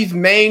have these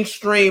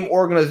mainstream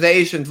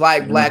organizations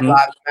like Black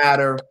Lives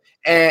Matter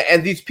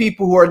and these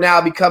people who are now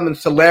becoming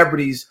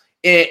celebrities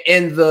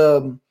in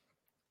the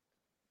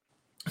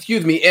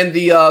community,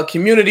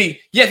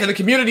 in the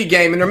community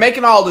game, and they're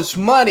making all this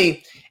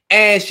money.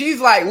 And she's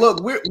like,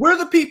 look, we're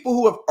the people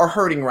who are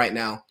hurting right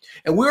now,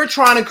 and we're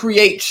trying to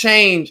create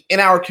change in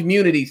our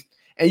communities.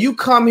 And you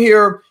come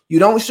here, you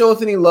don't show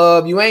us any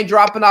love, you ain't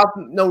dropping off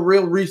no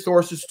real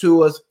resources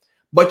to us,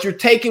 but you're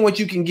taking what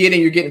you can get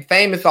and you're getting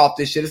famous off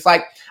this shit. It's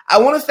like, I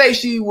want to say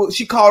she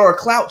called her a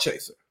clout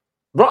chaser.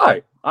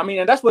 Right. I mean,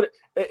 and that's what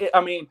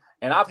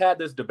and I've had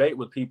this debate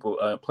with people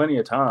plenty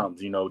of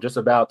times, just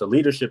about the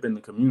leadership in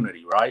the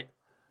community, right?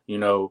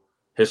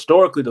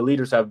 Historically, the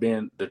leaders have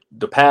been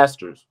the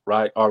pastors,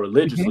 right? Or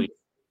religiously,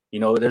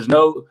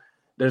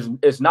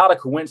 it's not a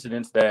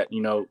coincidence that,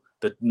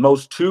 the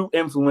most two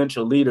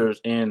influential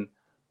leaders in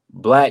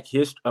Black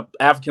history,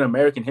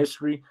 African-American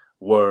history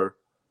were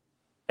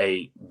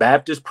a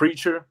Baptist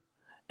preacher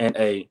and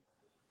a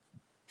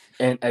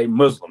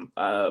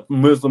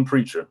Muslim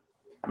preacher,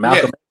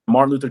 Malcolm X,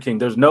 Martin Luther King.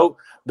 That's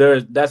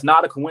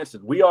not a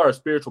coincidence. We are a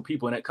spiritual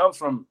people, and it comes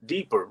from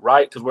deeper,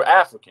 right? Because we're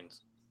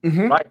Africans,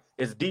 right?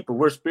 It's deeper.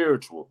 We're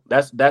spiritual.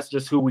 That's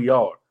just who we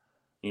are.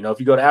 If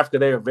you go to Africa,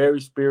 they are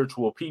very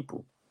spiritual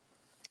people,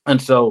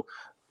 and so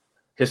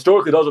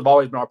historically, those have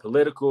always been our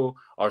political,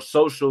 our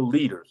social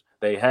leaders.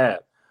 They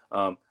have,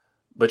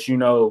 but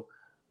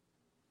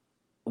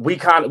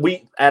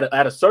we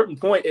at a certain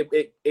point,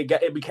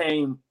 it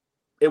became.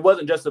 It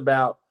wasn't just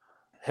about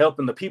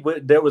helping the people.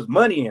 There was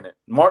money in it.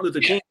 Martin Luther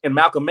King and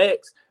Malcolm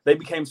X, they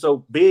became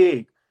so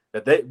big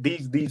that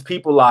these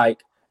people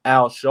like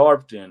Al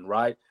Sharpton,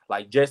 right?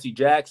 Like Jesse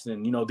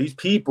Jackson, these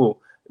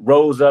people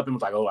rose up and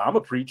was like, oh, I'm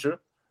a preacher.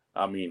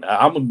 I mean,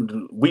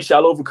 we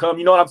shall overcome.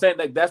 You know what I'm saying?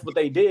 That's what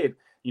they did.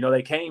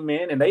 They came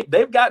in and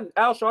they've gotten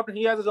Al Sharpton.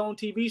 He has his own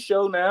TV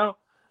show now.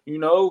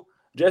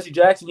 Jesse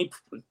Jackson, he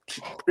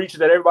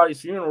preaches at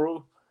everybody's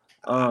funeral.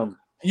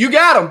 You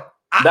got him.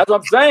 That's what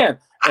I'm saying.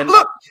 And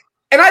look,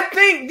 and I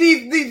think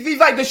these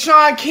like the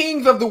Sean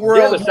Kings of the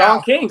world. Yeah, the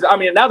Sean Kings. I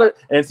mean, now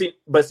it's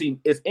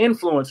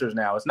influencers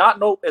now. It's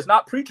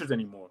not preachers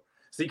anymore.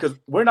 See, because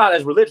we're not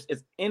as religious.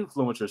 It's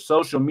influencers,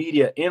 social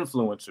media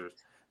influencers.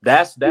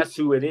 That's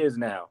who it is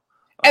now.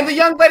 And the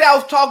young lady I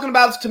was talking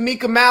about is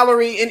Tamika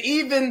Mallory, and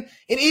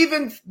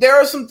even there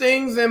are some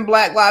things in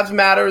Black Lives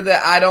Matter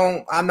that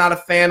I'm not a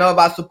fan of.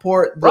 I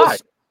support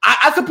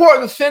I support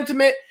the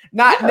sentiment,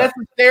 not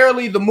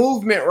necessarily the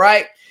movement,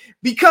 right?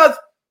 Because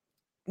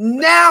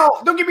now,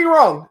 don't get me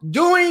wrong,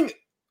 doing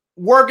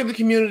work in the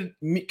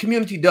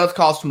community does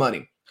cost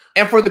money.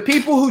 And for the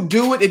people who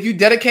do it, if you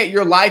dedicate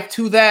your life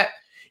to that,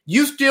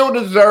 you still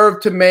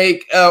deserve to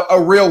make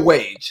a real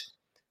wage,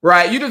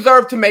 right? You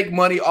deserve to make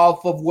money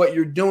off of what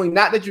you're doing.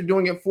 Not that you're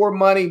doing it for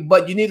money,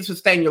 but you need to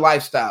sustain your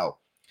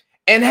lifestyle.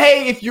 And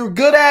hey, if you're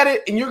good at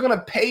it and you're going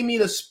to pay me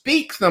to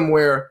speak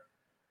somewhere,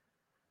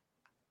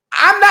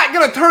 I'm not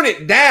going to turn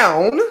it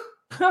down.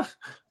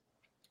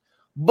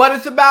 But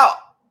it's about,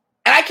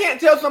 and I can't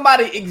tell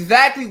somebody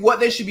exactly what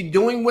they should be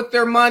doing with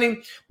their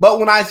money, but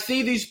when I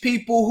see these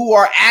people who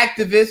are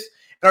activists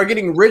and are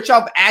getting rich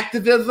off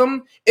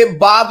activism, it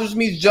bothers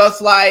me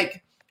just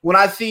like when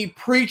I see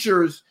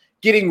preachers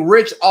getting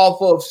rich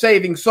off of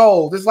saving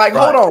souls. It's like,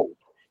 hold on.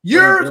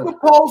 You're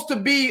supposed to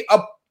be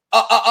a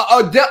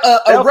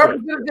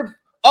representative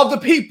of the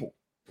people.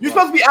 You're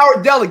supposed to be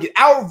our delegate,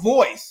 our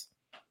voice.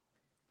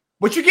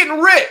 But you're getting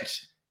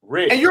rich.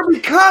 And you're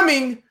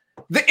becoming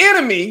the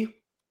enemy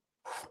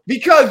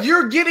because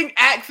you're getting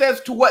access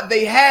to what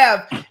they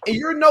have, and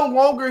you're no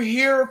longer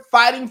here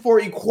fighting for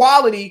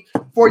equality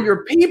for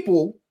your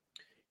people.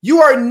 You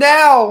are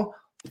now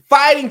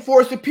fighting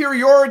for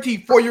superiority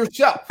for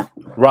yourself.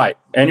 Right.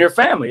 And your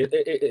family.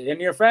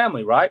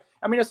 Right?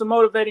 I mean, it's a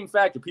motivating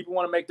factor. People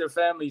want to make their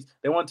families,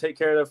 they want to take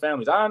care of their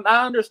families. I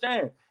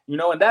understand,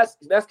 and that's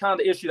kind of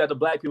the issue that the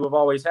Black people have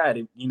always had.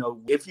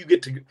 If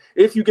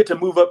you get to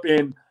move up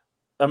in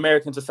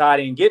American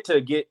society and get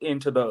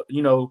into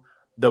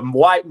the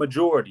white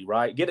majority,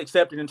 right? Get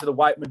accepted into the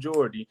white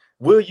majority.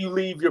 Will you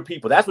leave your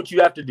people? That's what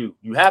you have to do.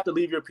 You have to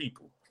leave your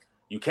people.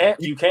 You can't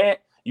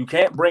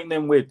bring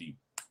them with you.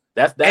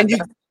 That's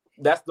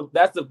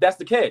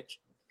the catch.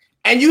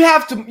 And you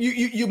have to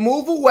you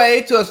move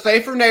away to a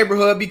safer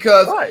neighborhood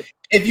because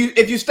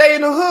if you stay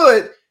in the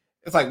hood,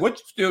 It's like, what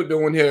you still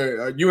doing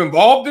here? Are you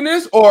involved in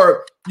this?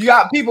 Or you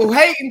got people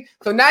hating.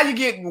 So now you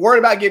get worried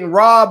about getting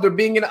robbed or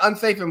being in an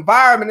unsafe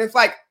environment. It's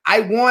like,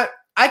 I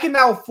can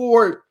now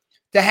afford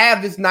to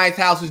have this nice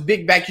house, this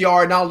big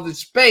backyard, and all of this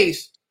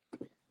space.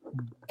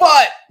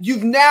 But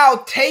you've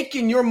now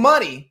taken your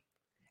money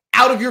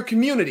out of your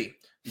community.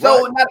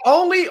 So not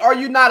only are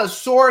you not a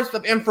source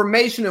of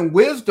information and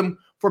wisdom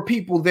for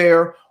people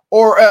there,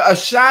 or a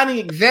shining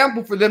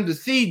example for them to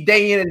see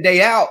day in and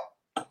day out,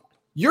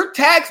 your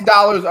tax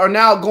dollars are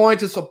now going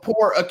to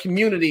support a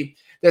community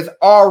that's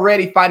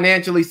already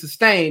financially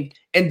sustained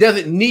and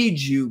doesn't need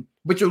you,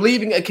 but you're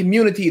leaving a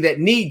community that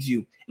needs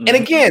you. Mm-hmm. And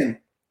again,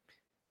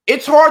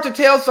 it's hard to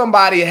tell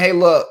somebody, hey,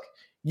 look,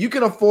 you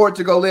can afford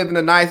to go live in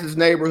the nicest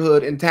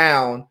neighborhood in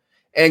town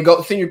and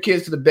go send your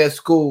kids to the best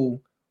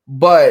school,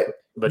 but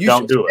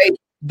don't do it.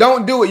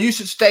 Don't do it. You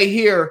should stay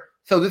here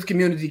so this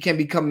community can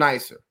become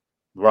nicer.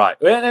 Right,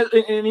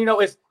 and you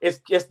know, it's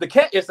the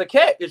catch. It's the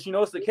catch. It's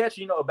the catch.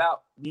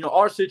 About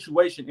our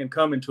situation in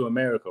coming to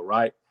America,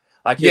 right?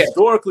 Like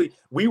historically,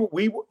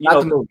 we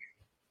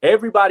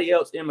everybody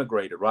else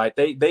immigrated, right?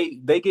 They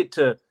get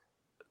to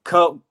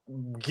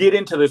get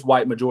into this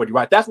white majority,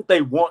 right? That's what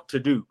they want to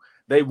do.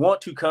 They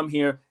want to come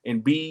here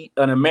and be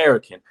an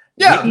American.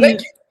 Yeah,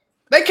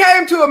 they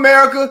came to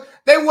America.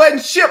 They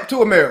wasn't shipped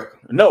to America.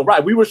 No,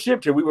 right. We were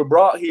shipped here. We were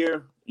brought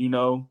here.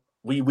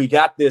 We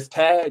got this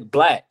tag,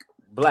 black.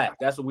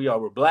 That's what we are.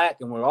 We're black,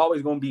 and we're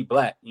always going to be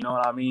black. You know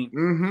what I mean?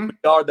 Mm-hmm.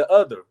 We are the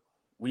other.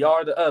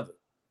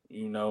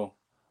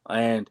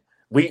 And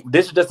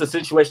this is just the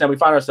situation that we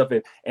find ourselves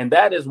in. And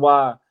that is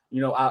why,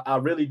 I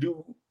really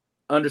do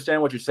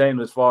understand what you're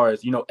saying as far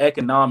as,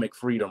 economic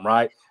freedom,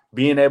 right?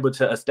 Being able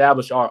to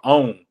establish our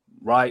own,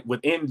 right,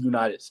 within the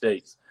United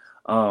States.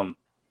 And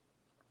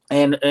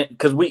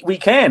because we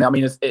can. I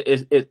mean,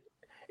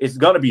 it's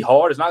going to be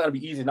hard. It's not going to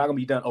be easy. It's not going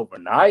to be done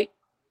overnight,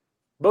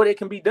 but it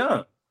can be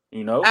done.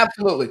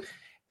 Absolutely.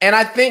 And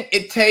I think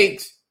it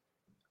takes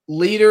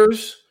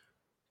leaders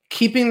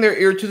keeping their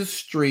ear to the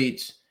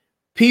streets,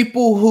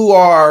 people who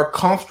are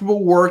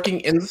comfortable working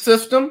in the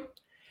system,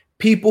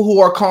 people who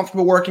are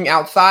comfortable working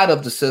outside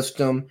of the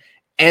system,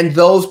 and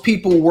those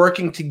people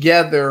working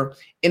together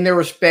in their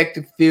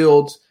respective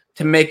fields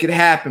to make it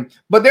happen.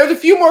 But there's a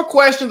few more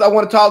questions I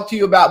want to talk to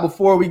you about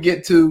before we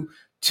get to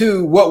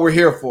what we're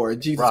here for.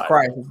 Jesus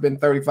Christ, it's been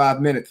 35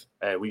 minutes.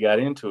 Hey, we got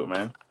into it,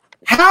 man.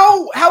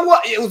 How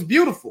it was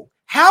beautiful.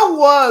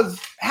 How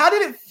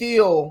did it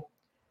feel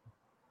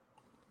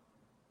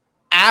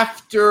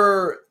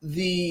after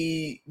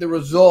the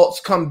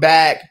results come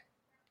back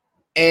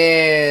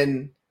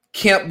and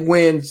Kemp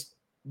wins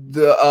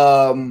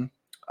the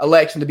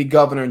election to be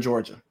governor in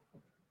Georgia?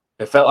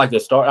 It felt like the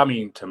start. I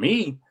mean, to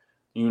me,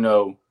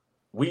 it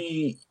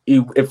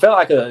felt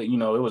like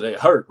it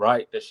hurt,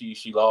 right, that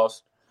she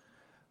lost.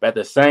 But at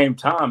the same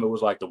time, it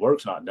was like the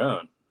work's not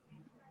done,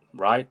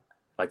 right?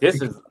 Like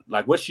this is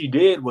like what she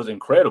did was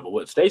incredible.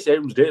 What Stacey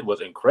Abrams did was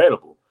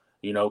incredible.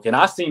 And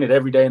I seen it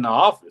every day in the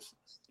office.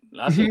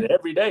 I seen it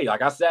every day.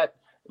 Like I sat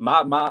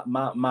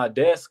my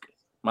desk,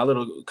 my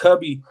little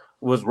cubby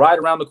was right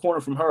around the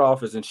corner from her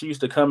office, and she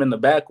used to come in the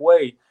back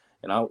way,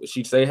 and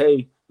she'd say,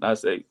 "Hey," and I'd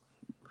say,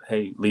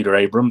 "Hey, Leader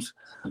Abrams,"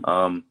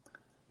 but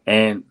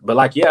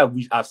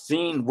I've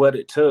seen what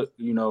it took.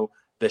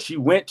 That she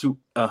went to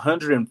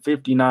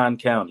 159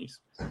 counties.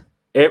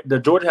 The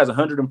Georgia has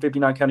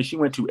 159 counties. She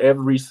went to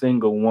every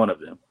single one of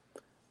them.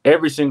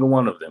 Every single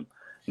one of them.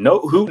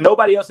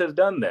 Nobody else has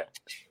done that.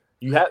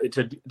 You have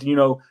to,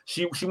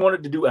 she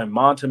wanted to do a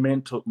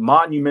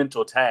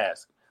monumental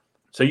task.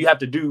 So you have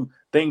to do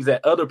things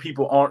that other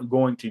people aren't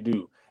going to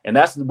do. And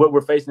that's what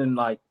we're facing in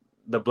like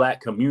the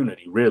Black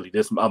community, really.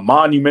 This a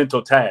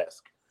monumental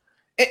task.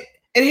 And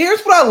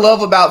here's what I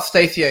love about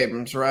Stacey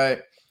Abrams,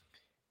 right?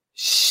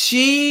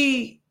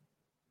 She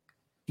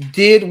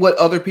did what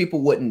other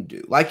people wouldn't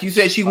do. Like you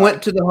said, she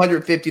went to the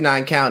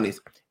 159 counties.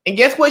 And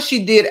guess what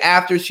she did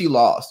after she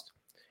lost?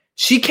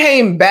 She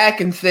came back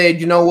and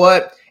said, you know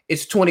what?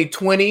 It's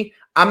 2020.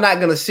 I'm not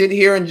going to sit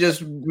here and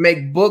just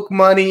make book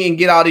money and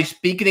get all these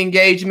speaking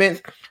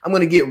engagements. I'm going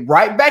to get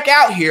right back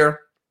out here.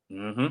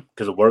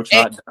 Because the work's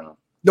not done.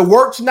 The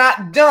work's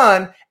not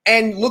done.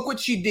 And look what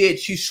she did.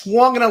 She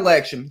swung an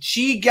election.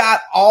 She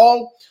got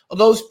all of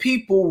those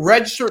people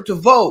registered to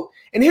vote.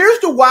 And here's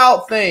the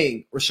wild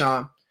thing,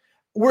 Rashawn.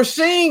 We're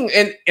seeing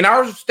in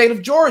our state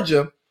of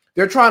Georgia,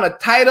 they're trying to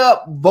tighten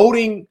up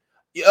voting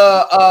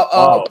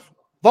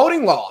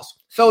voting laws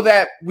so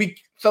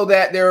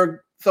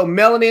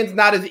melanin's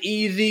not as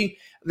easy.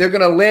 They're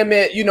going to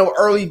limit,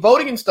 early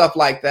voting and stuff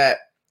like that.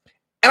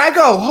 And I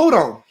go, hold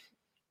on.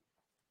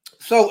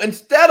 So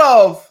instead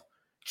of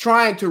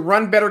trying to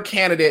run better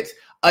candidates,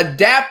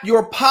 adapt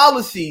your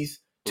policies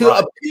to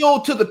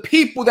appeal to the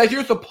people that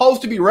you're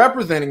supposed to be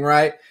representing,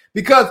 right?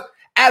 Because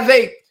as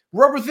a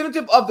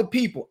representative of the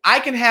people, I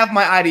can have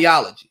my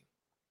ideology,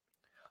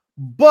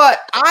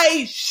 but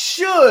I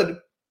should,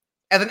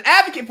 as an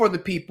advocate for the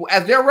people,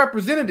 as their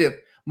representative,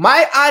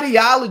 my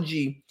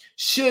ideology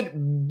should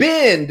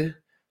bend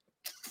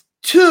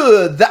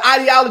to the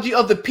ideology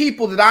of the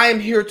people that I am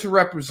here to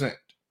represent.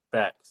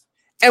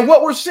 And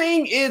what we're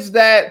seeing is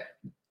that,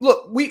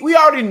 look, we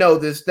already know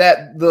this,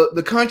 that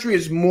the country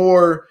is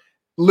more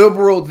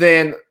liberal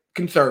than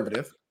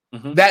conservative.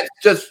 Mm-hmm. That's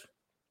just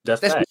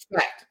fact.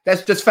 Fact.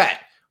 That's just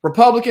fact.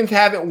 Republicans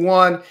haven't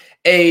won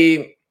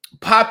a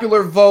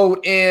popular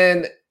vote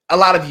in a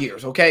lot of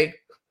years, okay?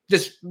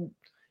 It's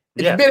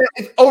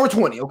over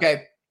 20,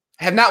 okay?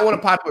 Have not won a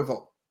popular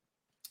vote.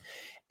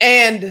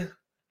 And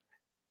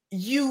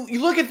you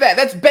look at that,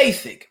 that's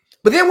basic.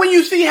 But then when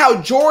you see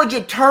how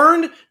Georgia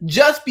turned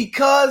just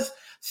because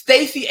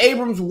Stacey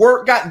Abrams'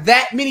 work got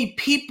that many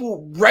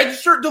people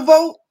registered to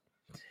vote,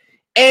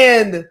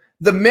 and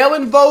the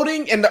mail-in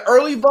voting and the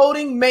early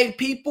voting made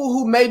people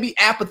who may be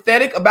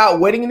apathetic about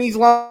waiting in these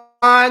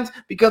lines,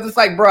 because it's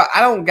like, bro,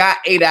 I don't got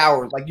 8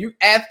 hours. Like, you're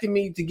asking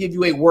me to give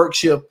you a work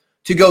shift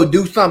to go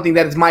do something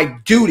that is my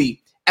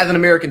duty as an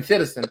American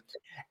citizen.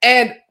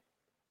 And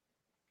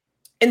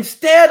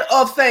instead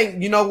of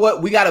saying, you know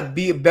what, we got to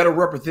be a better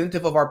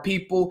representative of our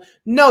people,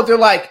 no, they're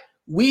like,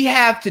 we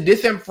have to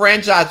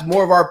disenfranchise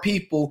more of our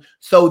people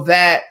so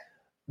that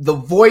the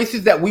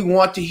voices that we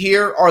want to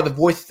hear are the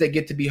voices that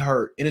get to be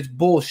heard. And it's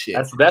bullshit.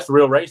 That's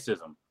real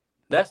racism.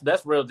 That's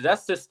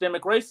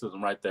systemic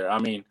racism right there. I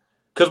mean,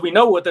 because we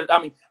know what they're.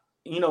 I mean,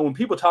 you know, when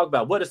people talk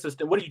about what is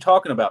system, what are you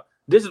talking about?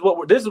 This is what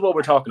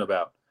we're talking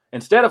about.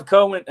 Instead of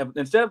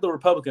the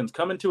Republicans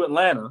coming to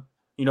Atlanta,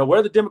 you know,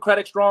 where the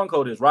Democratic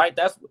stronghold is, right?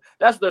 That's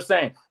what they're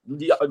saying.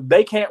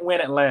 They can't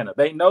win Atlanta.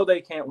 They know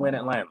they can't win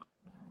Atlanta,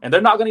 and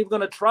they're not even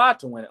going to try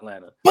to win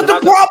Atlanta. But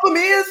the problem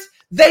is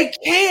they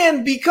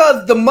can,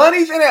 because the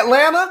money's in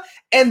Atlanta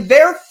and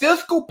their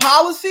fiscal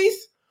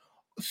policies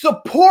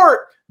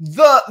support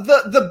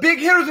the big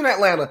hitters in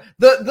Atlanta,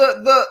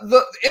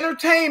 the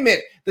entertainment,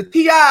 the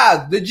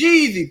T.I.s, the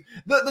Jeezys,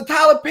 the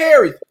Tyler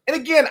Perrys. And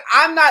again,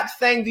 I'm not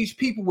saying these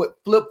people would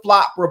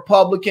flip-flop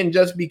Republican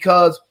just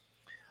because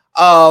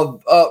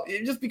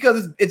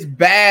it's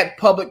bad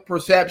public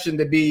perception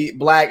to be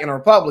black and a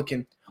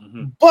Republican.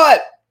 Mm-hmm.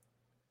 But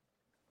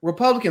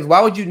Republicans,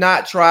 why would you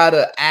not try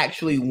to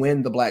actually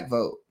win the black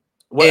vote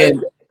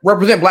and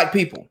represent black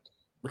people?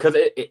 Because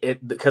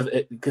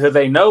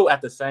they know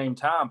at the same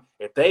time,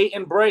 if they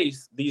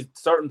embrace these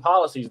certain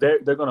policies, they're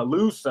going to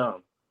lose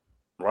some,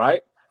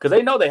 right? Because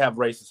they know they have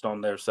racists on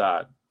their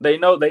side. They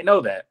know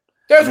that.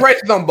 There's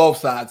racists on both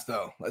sides,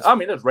 though.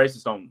 There's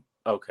racists on.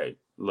 Okay,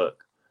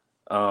 look,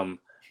 there's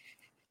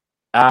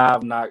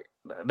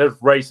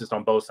racists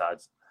on both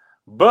sides,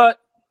 but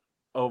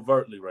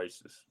overtly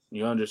racist.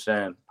 You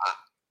understand?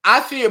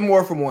 I see it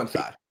more from one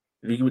side.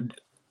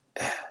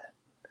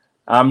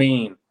 I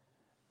mean,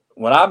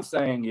 what I'm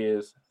saying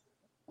is,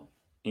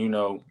 you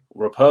know,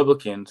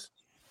 Republicans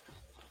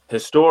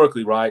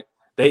historically, right?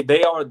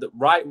 They are the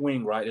right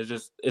wing, right? It's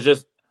just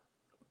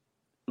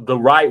the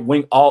right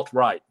wing,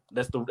 alt-right.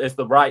 It's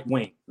the right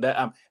wing.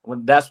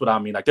 That's what I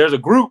mean. Like, there's a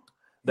group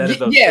that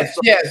is yes.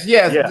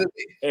 Yeah.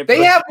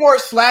 They have more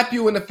slap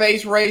you in the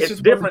face races.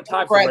 It's different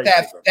types of racism.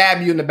 That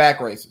stab you in the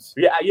back races.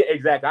 Yeah,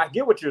 exactly. I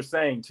get what you're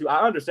saying too.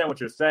 I understand what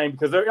you're saying,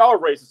 because there are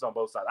racists on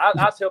both sides.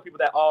 I tell people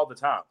that all the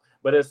time.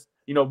 But it's,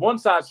 you know, one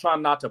side's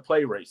trying not to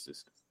play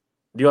racist.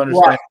 Do you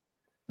understand? Right.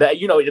 That,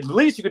 you know, at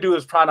least you could do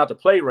is try not to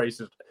play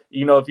racist,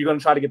 you know, if you're going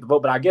to try to get the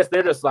vote. But I guess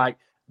they're just like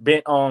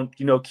bent on,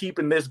 you know,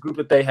 keeping this group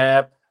that they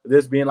have,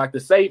 this being like the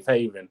safe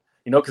haven,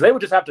 you know, because they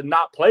would just have to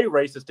not play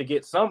racist to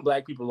get some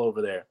black people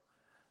over there.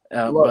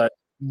 Look,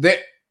 but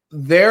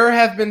there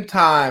have been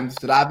times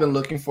that I've been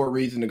looking for a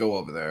reason to go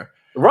over there.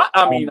 Right.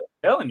 I mean,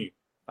 I'm telling you.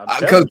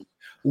 Because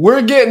we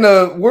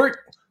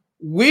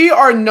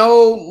are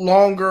no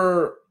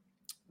longer,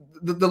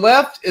 the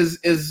left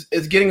is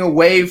getting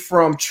away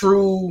from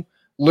true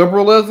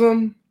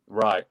liberalism.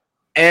 Right.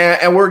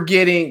 And we're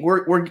getting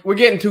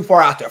too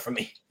far out there for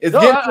me. I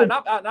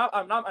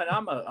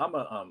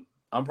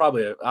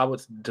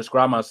would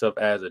describe myself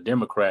as a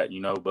Democrat,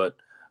 you know, but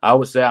I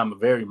would say I'm a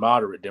very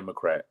moderate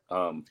Democrat.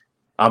 I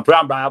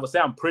would say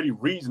I'm pretty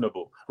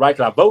reasonable, right?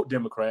 Because I vote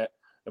Democrat,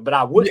 but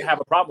I wouldn't have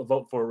a problem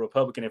voting for a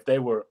Republican if they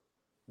were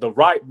the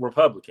right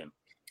Republican,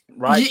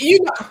 right?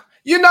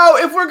 You know,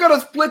 if we're going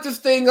to split this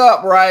thing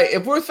up, right,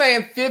 if we're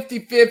saying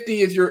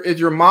 50-50 is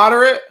your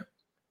moderate,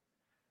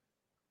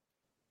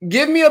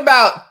 give me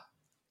about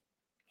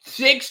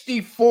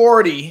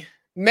 60-40,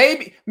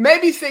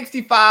 maybe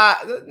 65,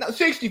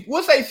 60,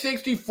 we'll say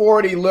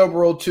 60-40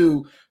 liberal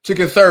to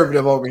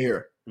conservative over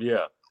here.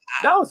 Yeah,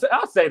 I'll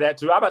say that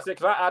too. I'm about to say,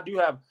 because I do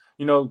have,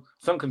 you know,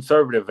 some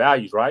conservative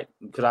values, right?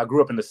 Because I grew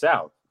up in the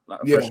South.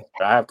 Yeah. Sure.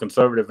 I have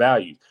conservative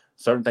values,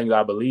 certain things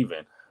I believe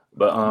in.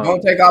 But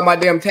don't take all my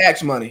damn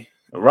tax money.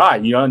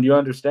 Right, you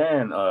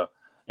understand.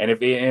 And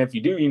if you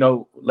do, you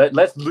know,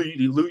 let's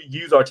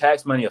use our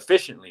tax money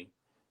efficiently.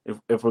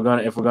 If we're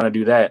gonna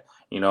do that,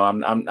 you know,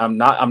 I'm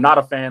not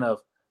a fan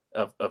of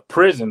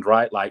prisons,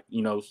 right? Like,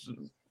 you know,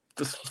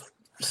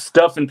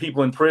 stuffing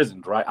people in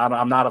prisons, right?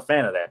 I'm not a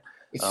fan of that.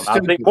 I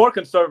think more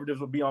conservatives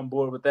would be on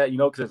board with that, you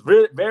know, because it's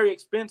really very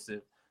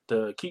expensive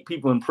to keep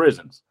people in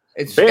prisons.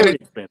 It's very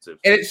expensive.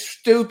 And it's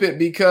stupid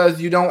because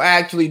you don't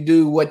actually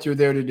do what you're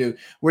there to do.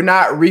 We're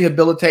not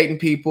rehabilitating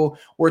people.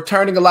 We're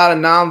turning a lot of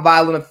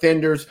nonviolent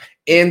offenders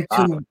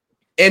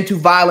into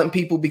violent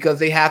people because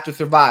they have to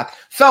survive.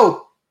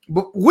 So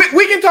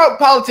we can talk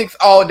politics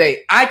all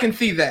day. I can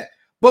see that.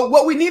 But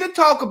what we need to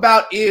talk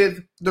about is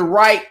the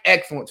Right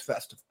Excellence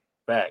Festival.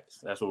 Facts.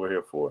 That's what we're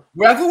here for.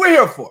 That's what we're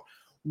here for.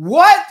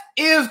 What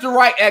is the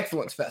Right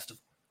Excellence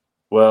Festival?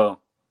 Well,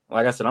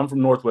 like I said, I'm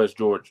from Northwest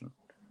Georgia.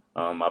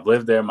 I've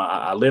lived there.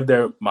 I lived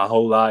there my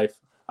whole life.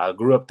 I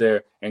grew up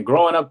there, and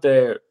growing up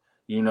there,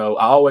 you know,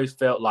 I always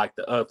felt like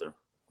the other,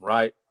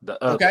 right?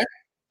 The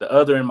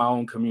other in my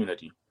own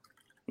community.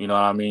 You know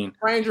what I mean?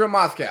 Stranger in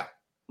Moscow.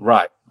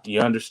 Right. Do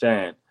you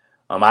understand?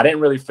 I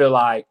didn't really feel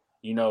like,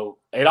 you know,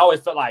 it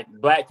always felt like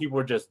black people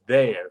were just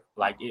there.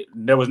 Like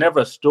there was never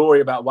a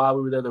story about why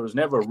we were there. There was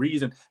never a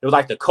reason. It was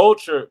like the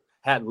culture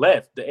had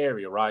left the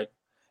area, right?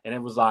 And it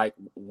was like,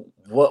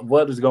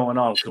 what is going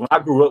on? Because when I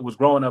was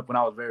growing up when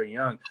I was very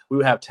young, we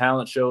would have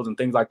talent shows and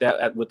things like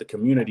that with the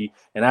community.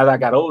 And as I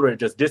got older, it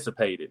just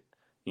dissipated.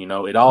 You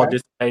know, it all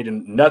dissipated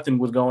and nothing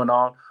was going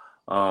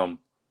on.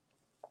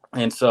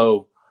 And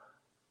so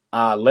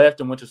I left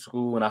and went to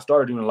school and I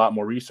started doing a lot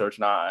more research.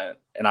 And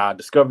I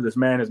discovered this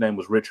man. His name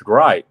was Richard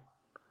Wright.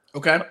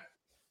 Okay.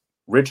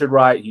 Richard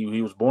Wright,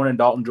 he was born in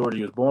Dalton, Georgia.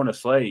 He was born a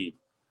slave.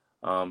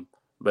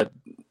 But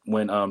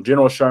when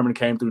General Sherman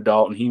came through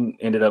Dalton, he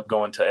ended up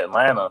going to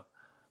Atlanta,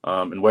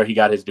 and where he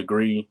got his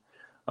degree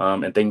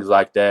and things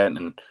like that.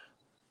 And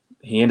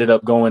he ended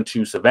up going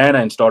to Savannah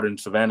and started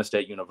Savannah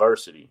State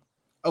University.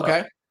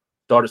 Okay.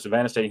 Started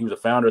Savannah State. He was a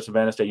founder of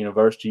Savannah State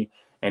University,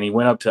 and he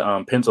went up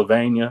to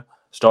Pennsylvania,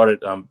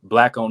 started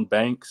black-owned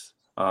banks.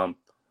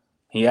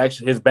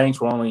 His banks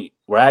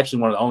were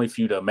actually one of the only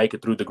few to make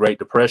it through the Great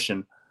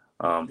Depression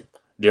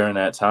during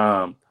that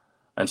time.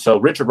 And so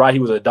Richard Wright, he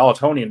was a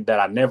Daltonian that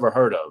I never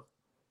heard of.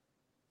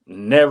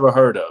 Never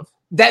heard of.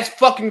 That's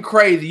fucking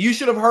crazy. You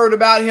should have heard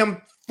about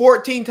him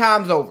 14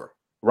 times over.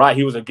 Right.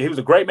 He was a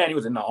great man. He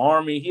was in the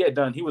Army. He had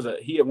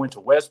went to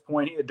West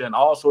Point. He had done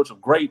all sorts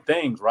of great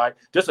things, right?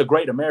 Just a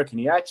great American.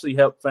 He actually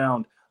helped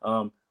found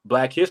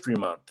Black History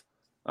Month.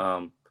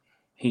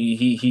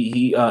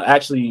 He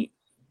actually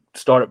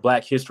started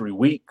Black History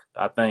Week,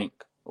 I think,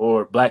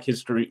 or Black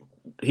History.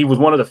 He was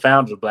one of the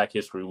founders of Black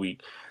History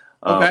Week.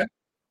 Okay.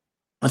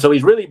 And so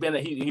he's really been,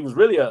 he was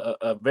really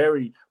a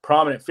very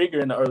prominent figure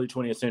in the early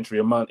 20th century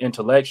among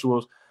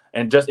intellectuals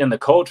and just in the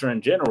culture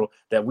in general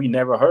that we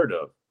never heard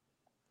of.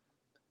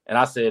 And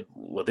I said,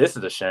 well, this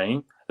is a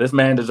shame. This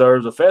man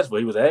deserves a festival.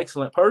 He was an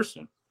excellent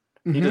person.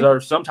 Mm-hmm. He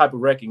deserves some type of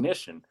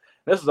recognition.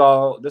 This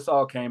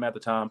all came at the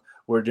time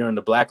where during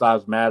the Black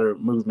Lives Matter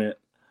movement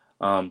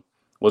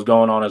was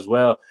going on as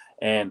well.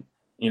 And,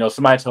 you know,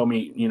 somebody told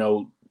me, you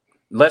know,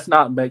 let's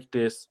turn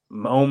this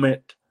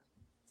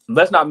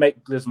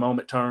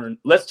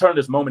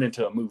moment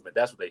into a movement.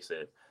 That's what they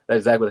said. That's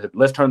exactly what they said.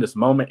 Let's turn this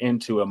moment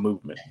into a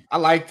movement. I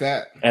like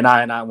that. And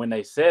I when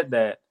they said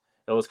that,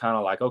 it was kind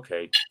of like,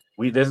 okay,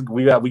 we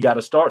got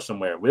to start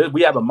somewhere.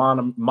 We have a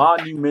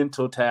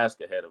monumental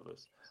task ahead of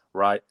us,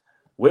 right?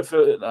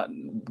 Whitfield,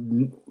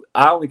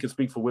 I only can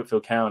speak for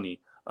Whitfield County,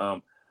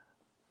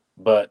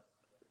 but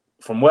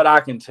from what I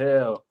can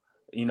tell,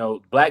 you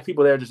know, Black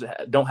people there just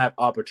don't have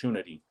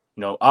opportunity.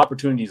 You know,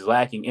 opportunity is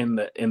lacking in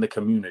the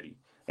community.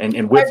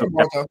 And Whitfield,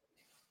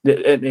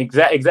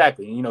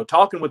 exactly. You know,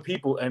 talking with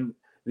people, and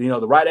you know,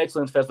 the Right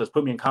Excellence Festival has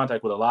put me in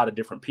contact with a lot of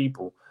different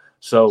people.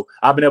 So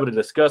I've been able to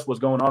discuss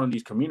what's going on in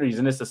these communities,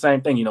 and it's the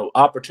same thing. You know,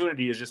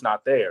 opportunity is just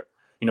not there.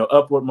 You know,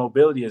 upward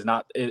mobility is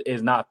not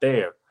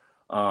there,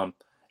 and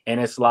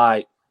it's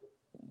like,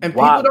 and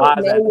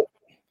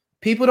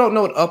people don't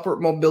know what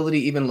upward mobility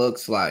even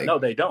looks like. No,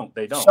 they don't.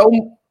 So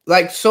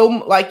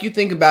you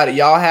think about it,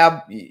 y'all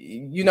have,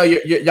 you know,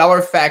 y'all are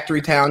a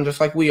factory town just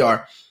like we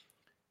are.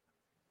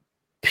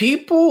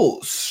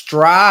 People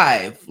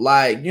strive,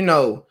 like, you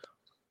know,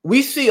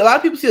 we see a lot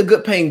of people see a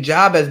good paying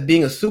job as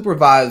being a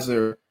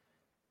supervisor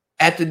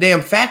at the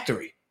damn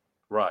factory.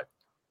 Right.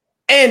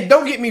 And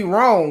don't get me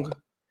wrong.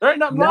 There ain't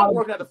nothing wrong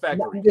working at the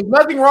factory. There's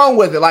nothing wrong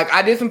with it. Like,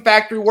 I did some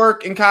factory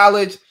work in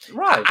college.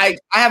 Right. I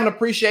have an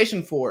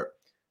appreciation for it.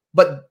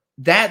 But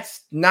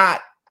that's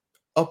not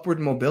upward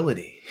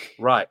mobility.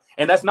 Right.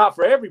 And that's not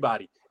for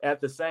everybody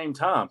at the same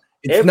time.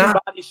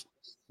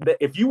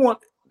 If you want.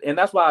 And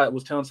that's why I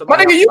was telling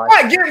somebody. But nigga, you're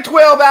not getting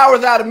 12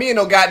 hours out of me in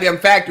no goddamn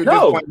factory. No.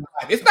 At this point in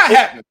life. It's not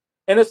happening.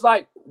 And it's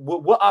like,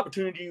 what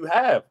opportunity do you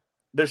have?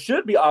 There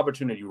should be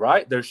opportunity,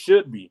 right? There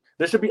should be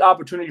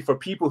opportunity for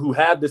people who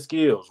have the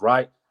skills,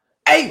 right?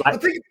 Hey, like,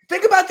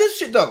 think about this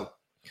shit though.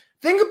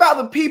 Think about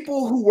the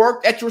people who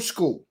worked at your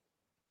school,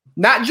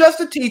 not just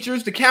the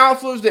teachers, the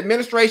counselors, the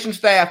administration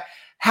staff.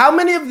 How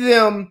many of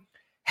them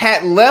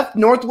had left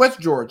Northwest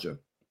Georgia?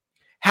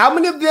 How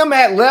many of them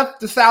had left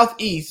the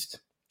Southeast?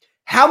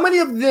 How many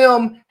of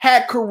them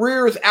had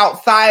careers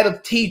outside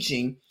of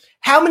teaching?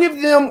 How many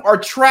of them are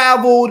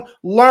traveled,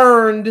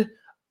 learned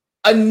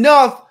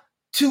enough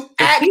to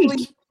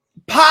actually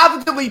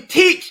positively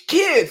teach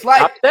kids.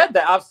 Like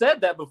I've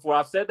said that before.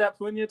 I've said that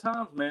plenty of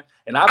times, man.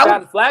 And I've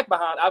gotten flack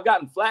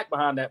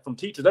behind that from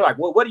teachers. They're like,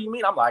 "Well, what do you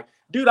mean?" I'm like,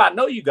 "Dude, I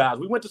know you guys.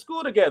 We went to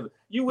school together.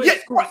 You went to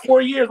school for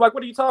 4 years. Like,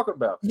 what are you talking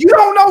about? You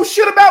don't know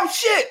shit about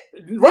shit,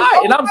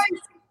 right?" And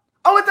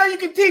only thing you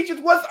can teach is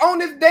what's in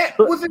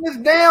this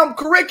damn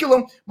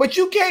curriculum. But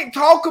you can't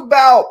talk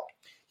about.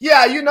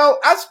 Yeah,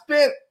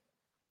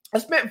 I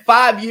spent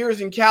 5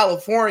 years in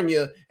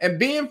California, and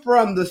being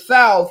from the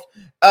South,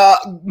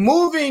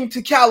 moving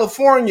to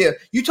California,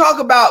 you talk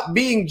about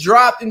being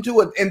dropped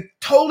into a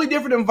totally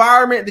different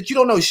environment that you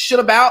don't know shit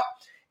about,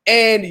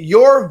 and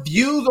your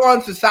views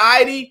on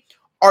society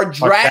are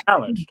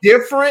drastically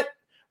different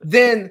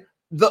than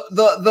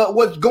the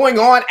what's going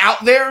on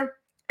out there.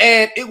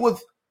 And it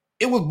was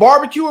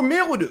barbecue or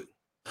mildew.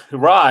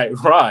 Right.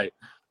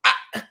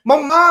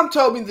 My mom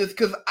told me this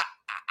because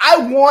I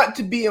want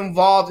to be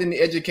involved in the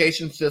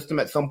education system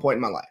at some point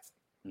in my life.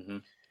 Mm-hmm.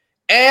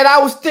 And I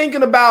was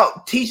thinking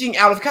about teaching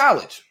out of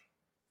college.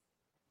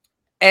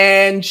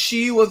 And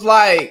she was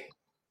like,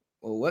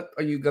 well, what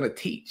are you going to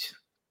teach?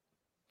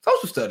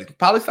 Social studies,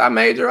 poli-sci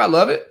major. I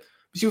love it.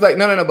 She was like,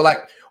 no. But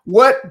like,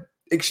 what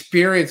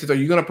experiences are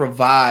you going to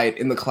provide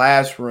in the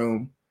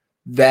classroom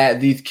that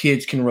these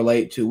kids can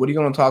relate to? What are you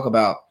going to talk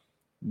about?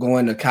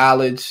 Going to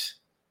college,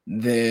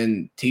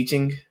 then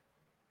teaching?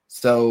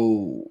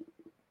 So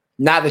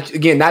not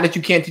that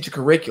you can't teach a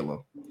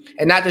curriculum,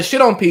 and not to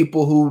shit on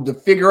people who to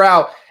figure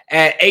out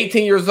at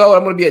 18 years old,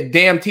 I'm going to be a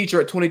damn teacher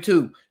at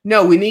 22.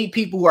 No, we need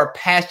people who are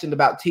passionate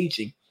about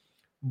teaching.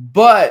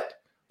 But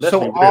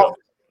so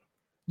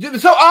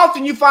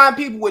often you find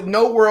people with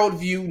no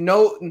worldview,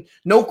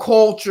 no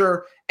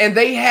culture, and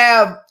they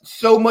have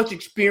so much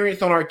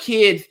experience on our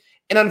kids.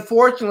 And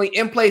unfortunately,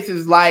 in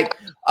places like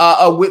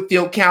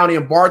Whitfield County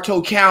and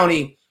Bartow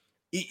County,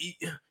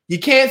 you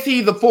can't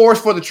see the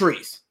forest for the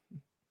trees.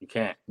 You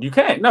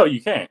can't. No,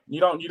 you can't.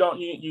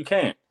 You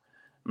can't,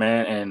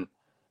 man.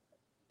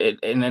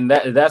 And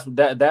that's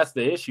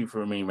the issue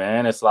for me,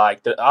 man. It's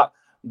like the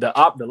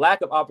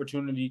lack of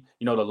opportunity,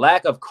 the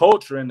lack of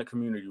culture in the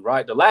community,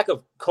 right? The lack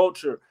of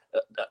culture,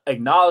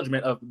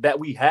 acknowledgement of that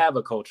we have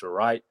a culture,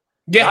 right?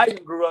 Yeah.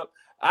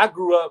 I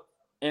grew up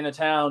in a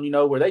town,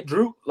 where they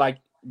drew like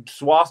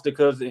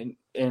swastikas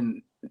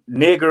and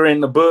nigger in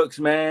the books,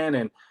 man,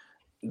 and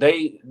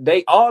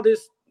they all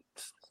this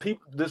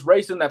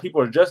racism that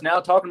people are just now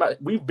talking about.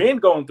 We've been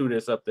going through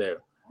this up there.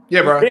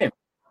 Yeah, bro.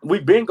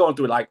 We've been going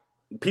through it. Like,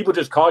 people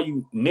just call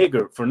you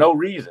nigger for no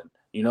reason.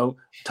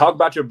 Talk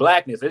about your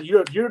blackness.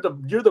 You're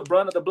the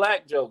brunt of the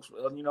black jokes.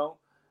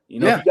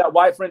 Yeah. You got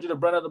white friends, you're the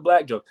brunt of the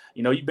black jokes.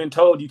 You've been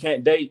told you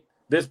can't date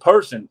this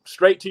person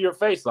straight to your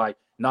face. Like,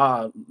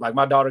 nah, like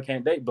my daughter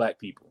can't date black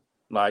people.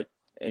 Like,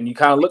 and you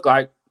kind of look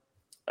like,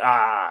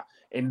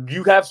 and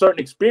you have certain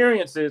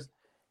experiences,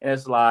 and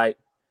it's like,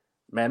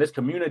 man, this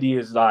community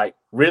is like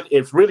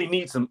it really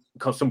needs some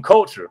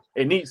culture.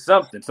 It needs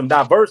something, some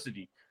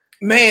diversity.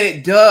 Man,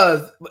 it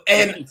does.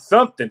 And it needs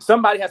something.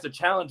 Somebody has to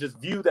challenge this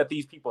view that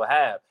these people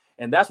have.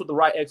 And that's what the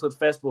Right Excellence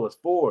Festival is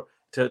for,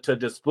 to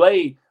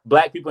display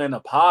black people in a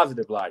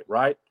positive light,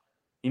 right?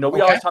 We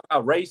always talk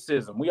about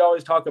racism. We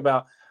always talk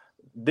about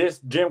this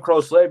Jim Crow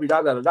slavery,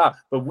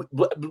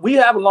 But we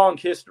have a long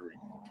history.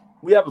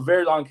 We have a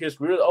very long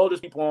history. We're the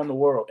oldest people in the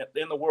world.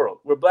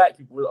 We're black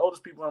people. We're the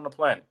oldest people on the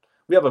planet.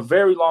 We have a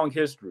very long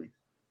history.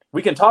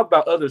 We can talk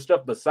about other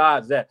stuff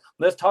besides that.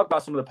 Let's talk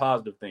about some of the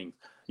positive things.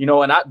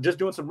 And I just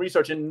doing some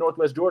research in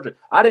Northwest Georgia.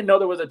 I didn't know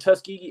there was a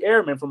Tuskegee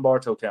Airman from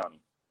Bartow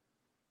County.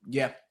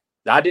 Yeah.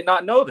 I did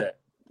not know that.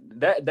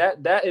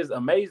 That is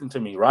amazing to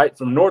me, right?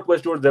 From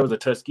Northwest Georgia, there was a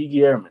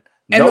Tuskegee Airman.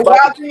 And the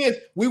wild thing is,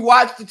 we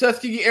watched the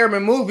Tuskegee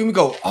Airman movie and we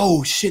go,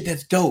 oh shit,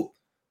 that's dope.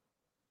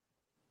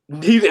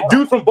 He's a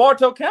dude from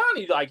Bartow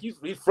County. Like, he's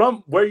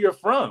from where you're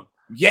from.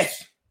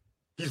 Yes.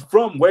 He's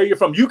from where you're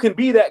from. You can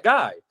be that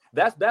guy.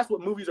 That's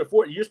what movies are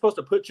for. You're supposed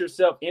to put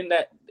yourself in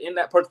that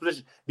person's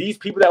position. These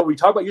people that we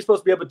talk about, you're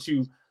supposed to be able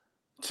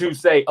to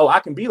say, oh,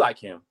 I can be like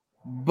him.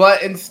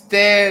 But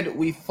instead,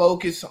 we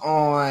focus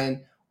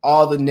on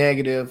all the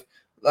negative.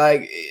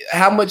 Like,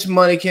 how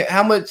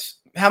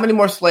many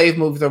more slave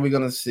movies are we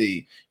going to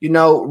see?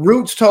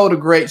 Roots told a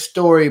great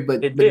story,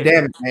 but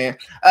damn it, man.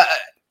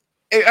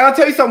 I'll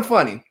tell you something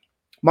funny.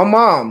 My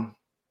mom,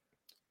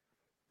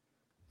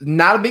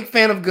 not a big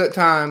fan of Good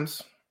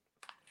Times.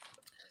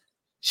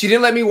 She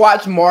didn't let me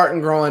watch Martin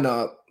growing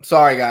up.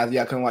 Sorry, guys.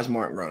 Yeah, I couldn't watch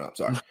Martin growing up.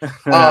 Sorry.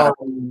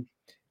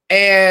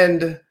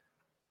 And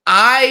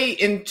I,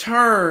 in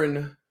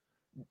turn,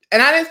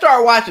 and I didn't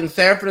start watching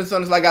Sanford and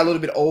Son until I got a little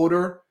bit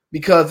older,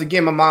 because,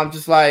 again, my mom's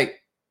just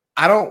like,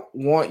 I don't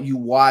want you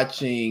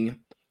watching,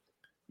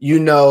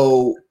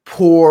 the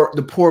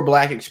poor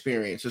black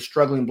experience, the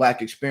struggling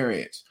black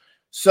experience.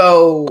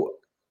 So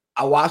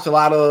I watched a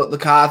lot of The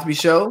Cosby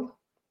Show.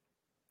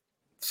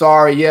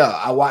 Sorry, yeah,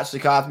 I watched The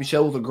Cosby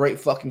Show. It was a great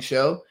fucking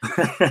show.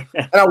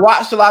 And I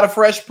watched a lot of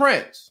Fresh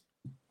Prince.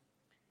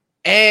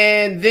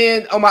 And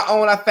then on my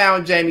own, I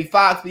found Jamie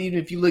Foxx. Even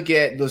if you look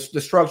at the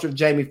structure of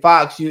Jamie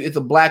Foxx, it's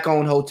a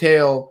black-owned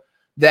hotel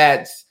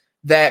that's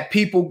that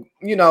people,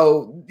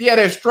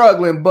 they're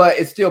struggling, but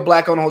it's still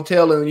black owned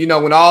hotel. And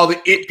when all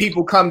the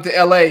people come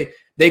to LA,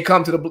 they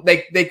come to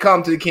they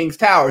come to the King's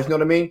Towers. You know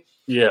what I mean?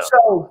 Yeah.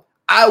 So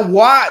I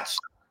watched.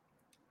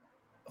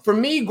 For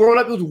me, growing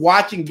up, it was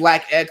watching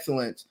Black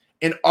excellence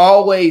and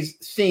always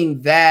seeing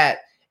that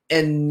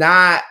and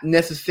not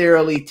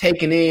necessarily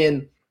taking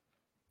in.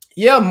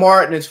 Yeah,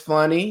 Martin is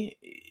funny,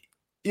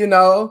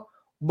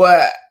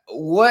 but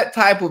what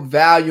type of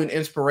value and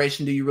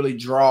inspiration do you really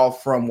draw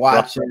from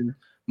watching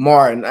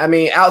Martin? I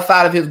mean,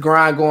 outside of his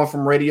grind going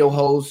from radio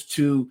host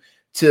to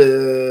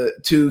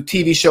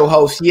TV show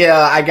host, yeah,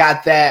 I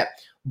got that.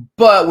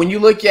 But when you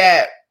look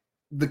at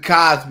the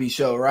Cosby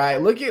Show, right?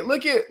 Look at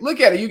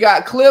it. You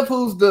got Cliff,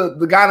 who's the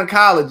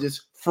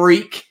gynecologist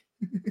freak.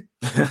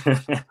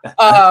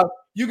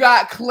 You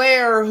got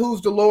Claire,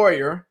 who's the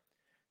lawyer.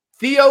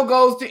 Theo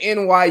goes to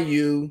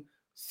NYU.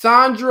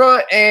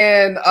 Sandra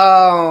and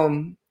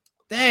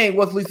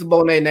what's Lisa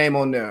Bonet name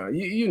on there?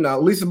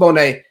 Lisa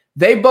Bonet.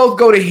 They both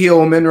go to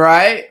Hillman,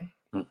 right?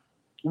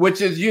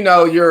 Which is,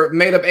 your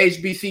made up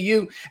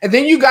HBCU. And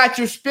then you got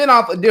your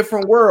spinoff, A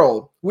Different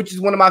World, which is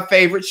one of my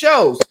favorite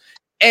shows.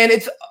 And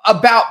it's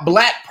about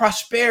Black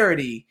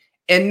prosperity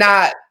and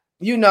not,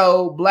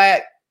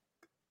 Black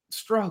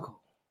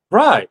struggle.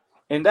 Right.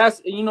 And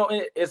that's,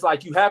 it's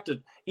like you have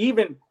to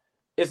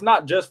it's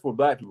not just for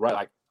Black people, right?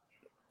 Like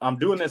I'm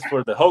doing this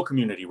for the whole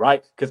community,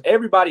 right? Because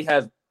everybody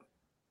has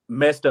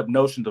messed up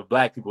notions of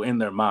Black people in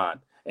their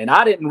mind. And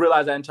I didn't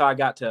realize that until I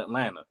got to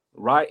Atlanta,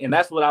 right? And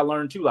that's what I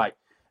learned too. Like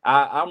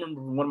I remember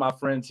one of my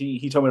friends,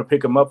 he told me to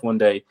pick him up one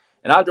day.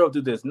 And I drove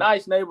through this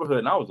nice neighborhood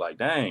and I was like,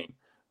 dang.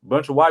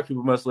 Bunch of white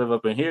people must live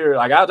up in here.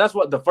 Like that's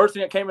what the first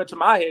thing that came into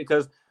my head,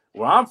 because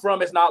where I'm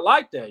from, it's not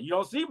like that. You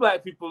don't see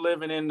Black people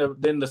living in the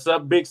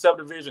big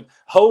subdivision,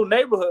 whole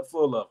neighborhood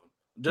full of them,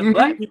 just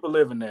Black people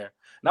living there.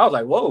 And I was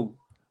like, whoa,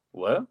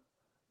 well,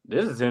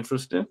 this is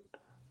interesting.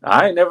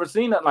 I ain't never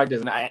seen nothing like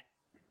this. And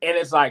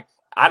it's like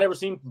I never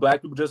seen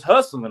Black people just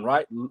hustling,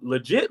 right?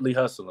 Legitly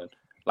hustling.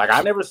 Like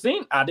I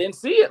didn't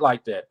see it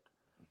like that.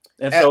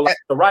 And so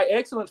the Right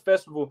Excellence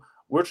Festival,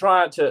 we're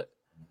trying to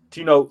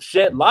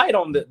shed light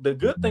on the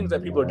good things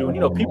that people are doing.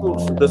 People,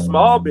 the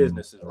small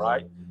businesses,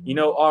 right?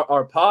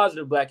 Are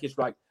positive Black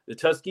history, like the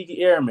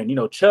Tuskegee Airmen,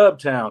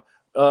 Chubbtown,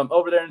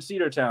 over there in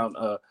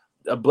Cedartown,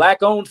 a Black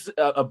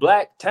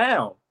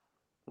town,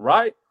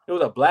 right? It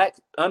was a Black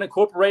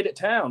unincorporated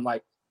town,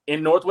 like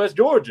in Northwest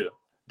Georgia,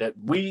 that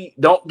we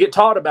don't get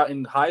taught about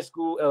in high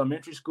school,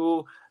 elementary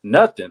school,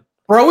 nothing.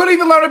 Bro, we don't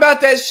even learn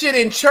about that shit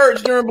in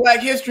church during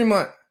Black History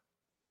Month.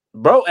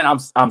 Bro, and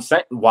I'm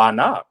saying, why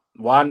not?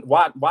 Why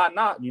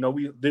not?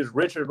 There's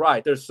Richard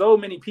Wright. There's so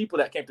many people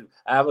that came through.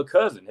 I have a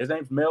cousin. His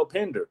name's Mel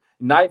Pender.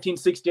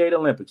 1968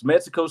 Olympics,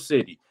 Mexico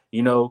City.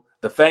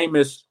 The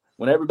famous,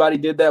 when everybody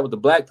did that with the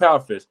Black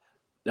Power Fist,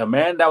 a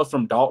man that was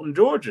from Dalton,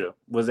 Georgia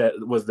was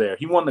there.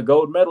 He won the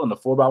gold medal in the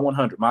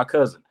 4x100. My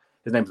cousin.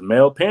 His name's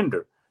Mel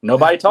Pender.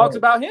 Nobody talks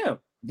about him.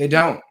 They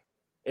don't.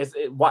 It's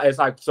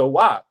like, so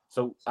why?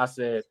 So I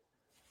said,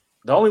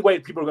 the only way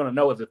people are going to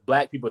know is if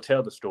Black people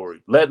tell the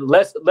story.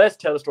 Let's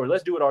tell the story.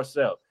 Let's do it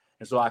ourselves.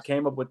 And so I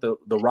came up with the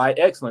Right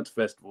Excellence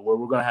Festival, where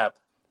we're going to have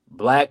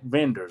Black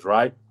vendors,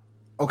 right?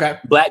 Okay.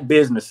 Black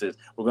businesses.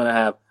 We're going to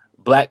have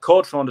Black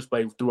culture on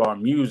display through our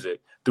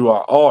music, through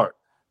our art,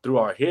 through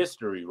our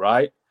history,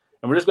 right?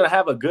 And we're just going to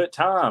have a good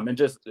time and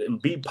just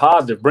be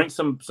positive. Bring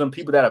some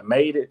people that have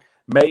made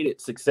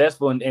it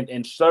successful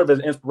and serve as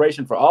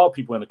inspiration for all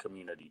people in the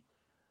community.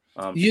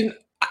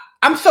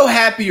 I'm so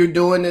happy you're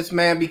doing this,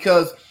 man,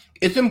 because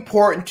it's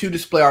important to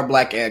display our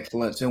Black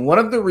excellence. And one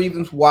of the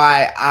reasons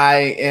why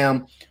I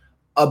am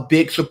a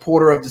big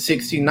supporter of the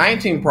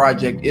 1619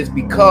 Project is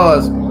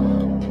because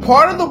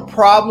part of the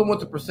problem with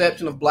the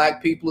perception of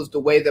Black people is the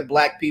way that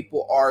Black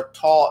people are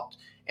taught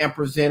and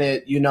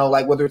presented,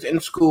 like whether it's in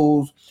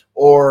schools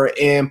or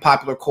in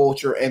popular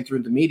culture and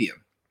through the media.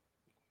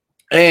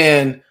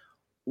 And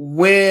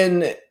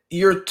when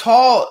you're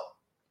taught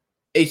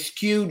a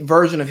skewed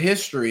version of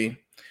history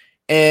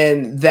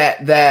and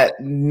that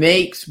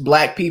makes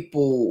Black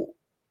people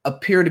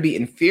appear to be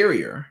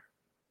inferior,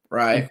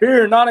 right?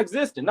 Inferior,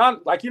 non-existent,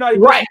 like you're not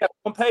even right. You got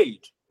one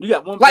page. You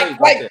got one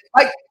page.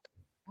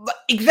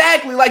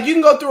 Exactly. Like you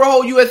can go through a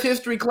whole U.S.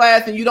 history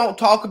class and you don't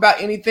talk about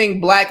anything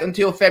Black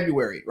until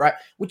February, right?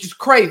 Which is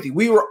crazy.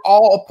 We were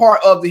all a part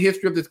of the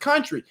history of this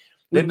country.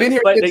 We've been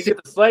here. They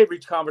get the slavery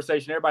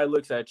conversation. Everybody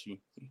looks at you.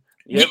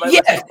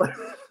 Yes.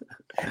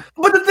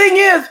 But the thing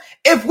is,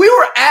 if we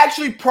were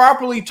actually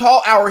properly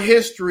taught our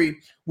history,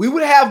 we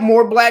would have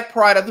more Black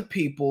pride as a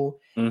people,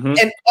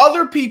 and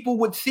other people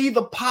would see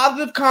the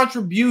positive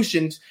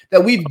contributions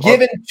that we've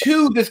given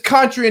to this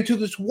country and to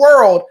this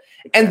world,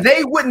 and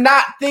they would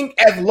not think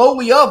as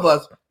lowly of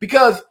us,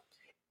 because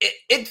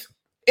it's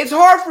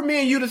hard for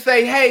me and you to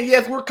say, hey,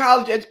 yes, we're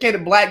college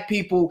educated Black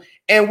people,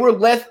 and we're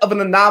less of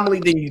an anomaly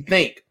than you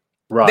think.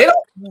 Right.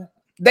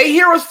 They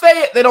hear us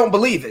say it, they don't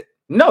believe it.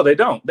 No, they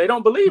don't. They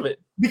don't believe it.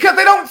 Because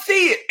they don't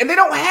see it, and they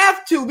don't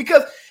have to,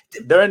 because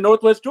they're in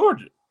Northwest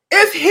Georgia.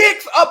 It's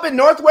Hicks up in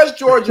Northwest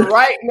Georgia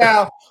right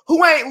now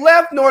who ain't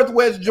left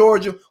Northwest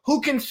Georgia,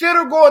 who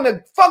consider going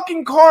to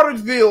fucking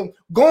Cartersville,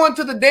 going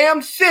to the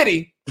damn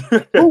city,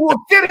 who will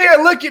sit here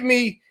and look at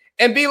me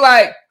and be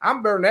like,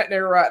 I'm burning that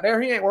nigga right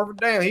there. He ain't worth a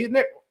damn. He's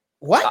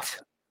what?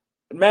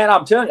 Man,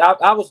 I'm telling you,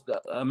 I was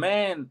a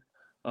man.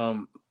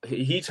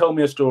 He told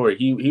me a story.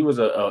 He was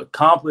a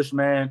accomplished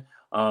man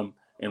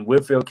in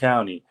Whitfield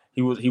County.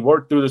 He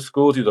worked through the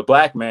schools. He was a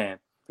black man.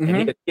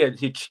 And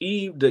he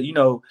achieved,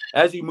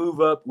 as you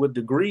move up with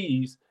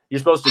degrees, you're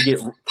supposed to get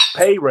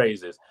pay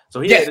raises. So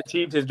he had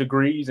achieved his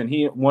degrees and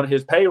he wanted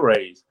his pay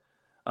raise.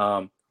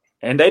 And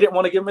they didn't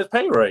want to give him his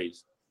pay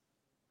raise.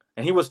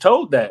 And he was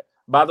told that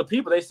by the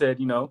people. They said,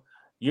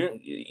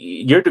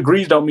 your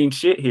degrees don't mean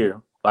shit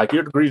here. Like,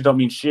 your degrees don't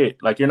mean shit.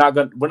 Like, we're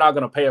not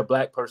gonna pay a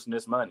black person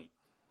this money.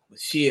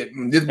 Shit,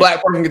 this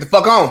black person get the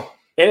fuck on.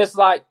 And it's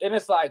like,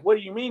 what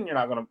do you mean you're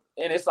not gonna?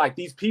 And it's like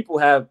these people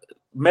have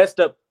messed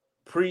up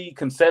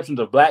preconceptions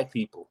of black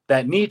people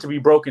that need to be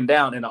broken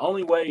down. And the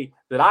only way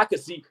that I could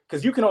see,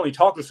 because you can only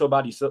talk to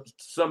somebody so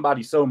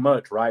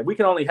much, right? We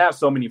can only have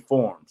so many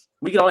forms.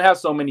 We can only have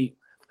so many.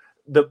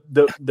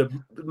 The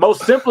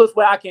most simplest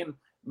way I can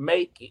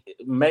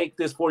make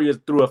this for you is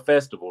through a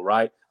festival,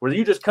 right? Where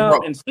you just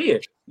come and see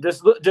it.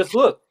 Just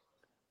look.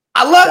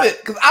 I love it,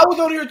 because I was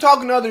over here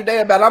talking the other day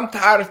about I'm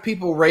tired of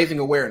people raising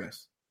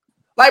awareness.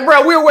 Like,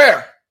 bro, we're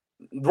aware,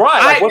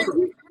 right?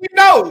 We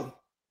know.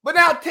 But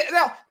now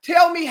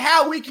tell me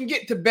how we can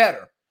get to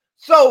better.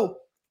 So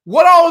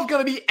what all is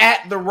going to be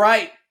at the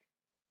Right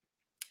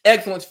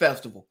Excellence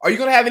Festival? Are you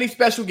going to have any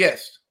special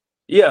guests?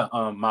 Yeah,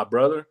 my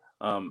brother,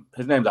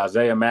 his name's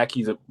Isaiah Mack.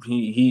 He's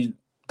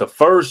the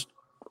first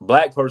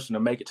black person to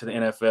make it to the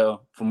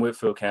NFL from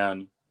Whitfield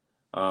County.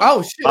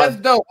 Oh shit, that's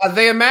dope.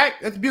 Isaiah Mack,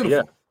 that's beautiful.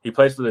 Yeah, he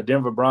plays for the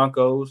Denver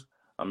Broncos.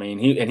 I mean,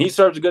 he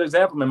serves a good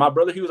example. Man, my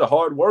brother, he was a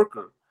hard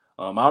worker.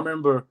 I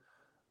remember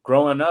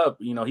growing up,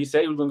 he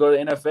said he was going to go to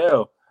the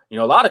NFL.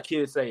 A lot of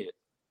kids say it,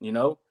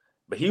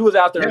 but he was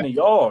out there in the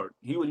yard.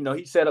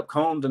 He set up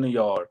cones in the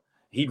yard.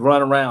 He'd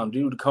run around,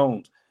 do the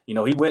cones. He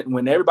went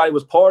when everybody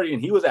was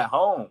partying, he was at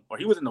home or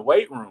he was in the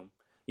weight room.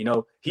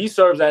 He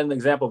serves as an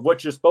example of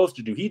what you're supposed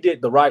to do. He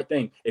did the right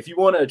thing. If you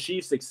want to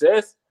achieve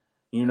success,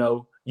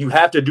 you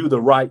have to do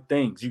the right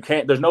things.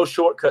 There's no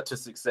shortcut to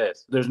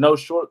success. There's no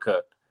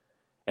shortcut.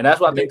 And that's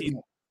why I think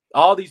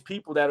all these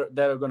people that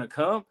are going to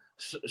come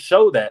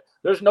show that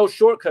there's no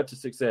shortcut to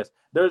success.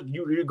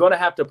 You're going to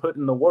have to put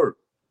in the work.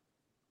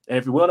 And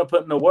if you want to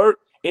put in the work,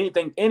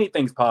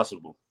 anything's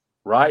possible,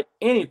 right?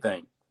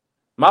 Anything.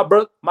 My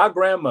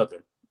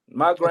grandmother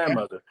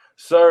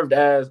served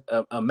as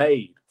a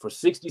maid for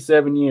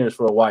 67 years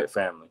for a white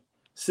family.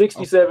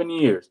 67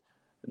 years,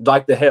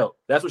 like the hell.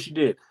 That's what she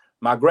did.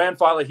 My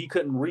grandfather, he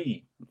couldn't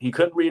read. He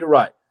couldn't read or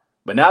write.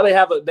 But now they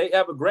have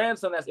a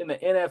grandson that's in the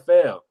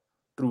NFL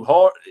through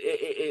hard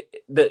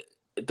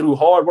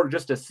work,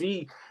 just to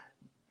see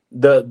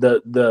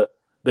the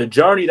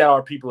journey that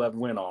our people have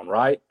went on,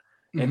 right?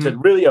 And to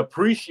really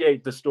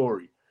appreciate the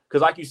story.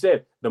 Because like you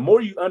said, the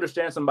more you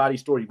understand somebody's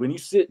story, when you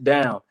sit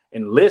down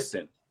and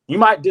listen, you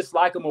might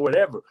dislike them or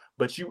whatever,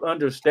 but you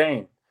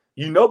understand.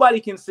 Nobody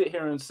can sit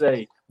here and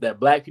say that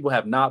black people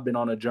have not been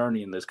on a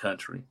journey in this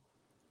country.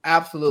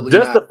 Absolutely.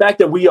 Just the fact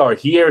that we are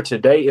here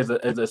today is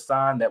a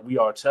sign that we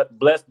are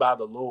blessed by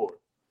the Lord,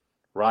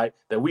 right?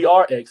 That we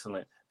are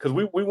excellent. Because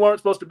we weren't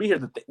supposed to be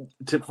here.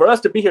 For us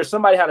to be here,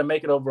 somebody had to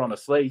make it over on a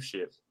slave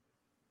ship.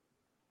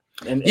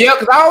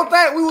 Because I don't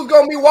think we was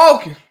gonna be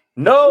walking.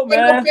 No,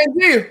 man.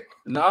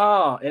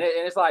 No, and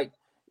it's like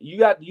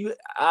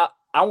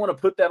I want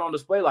to put that on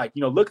display. Like,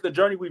 look at the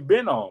journey we've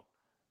been on,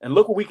 and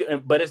look what we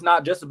can. But it's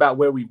not just about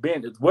where we've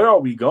been. It's where are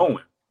we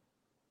going?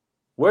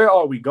 Where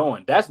are we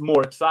going? That's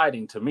more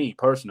exciting to me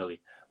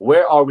personally.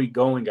 Where are we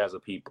going as a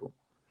people?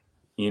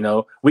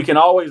 We can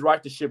always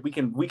right the ship. We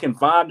can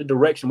find the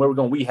direction where we're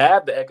going. We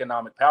have the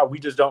economic power. We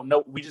just don't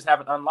know. We just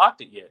haven't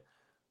unlocked it yet.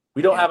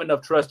 We don't have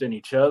enough trust in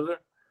each other.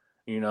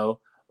 We don't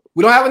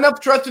have enough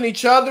trust in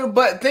each other.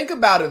 But think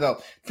about it,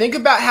 though. Think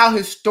about how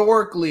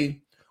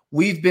historically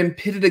we've been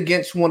pitted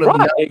against one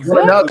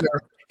another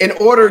in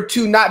order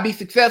to not be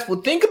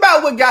successful. Think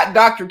about what got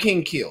Dr.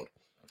 King killed.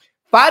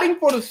 Fighting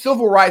for the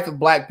civil rights of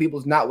black people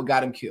is not what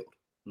got him killed.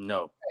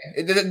 No.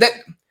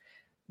 That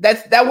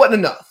wasn't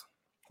enough.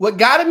 What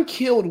got him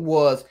killed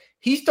was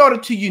he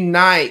started to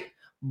unite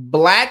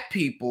black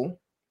people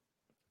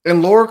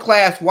and lower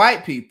class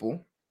white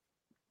people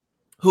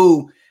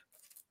who,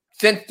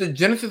 since the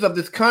genesis of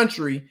this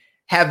country,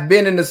 have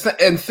been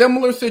in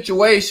similar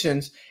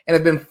situations and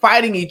have been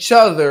fighting each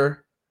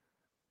other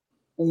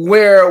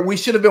where we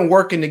should have been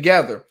working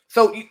together.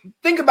 So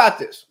think about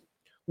this.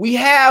 We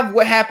have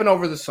what happened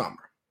over the summer.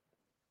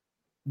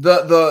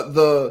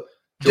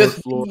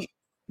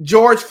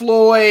 George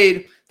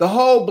Floyd, the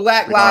whole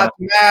Black Lives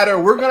Matter,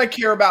 we're going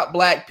to care about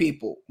black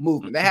people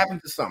movement. That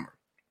happened this summer.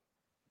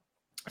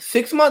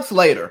 6 months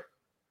later,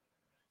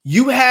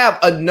 you have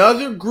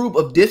another group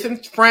of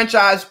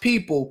disenfranchised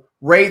people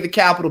raid the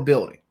Capitol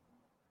building.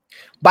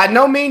 By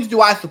no means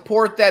do I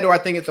support that or I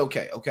think it's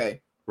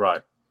okay.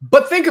 Right.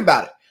 But think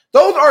about it.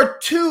 Those are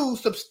two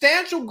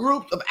substantial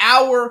groups of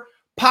our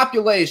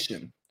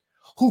population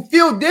who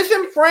feel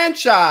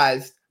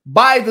disenfranchised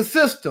by the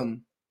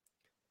system.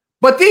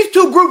 But these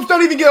two groups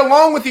don't even get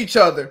along with each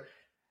other.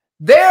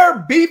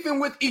 They're beefing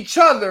with each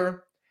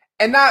other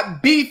and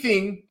not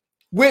beefing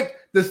with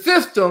the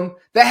system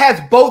that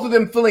has both of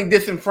them feeling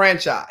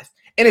disenfranchised.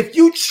 And if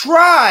you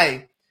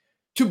try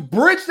to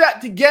bridge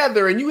that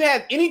together and you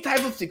have any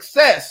type of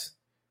success,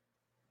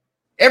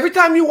 every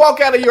time you walk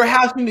out of your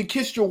house, you need to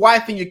kiss your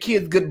wife and your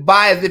kids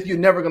goodbye as if you're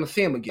never going to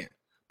see them again.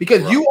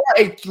 Because you are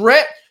a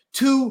threat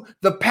to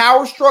the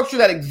power structure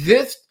that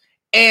exists.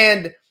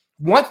 And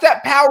once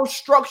that power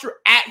structure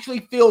actually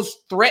feels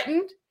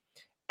threatened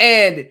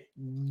and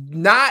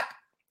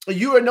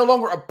you are no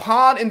longer a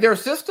pawn in their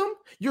system,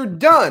 you're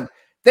done.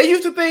 They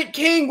used to think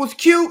King was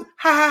cute.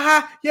 Ha, ha,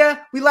 ha. Yeah,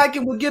 we like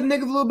him. We'll give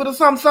niggas a little bit of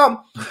something.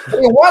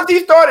 And once he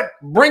started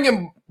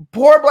bringing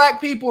poor black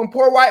people and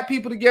poor white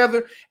people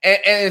together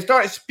and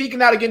started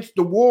speaking out against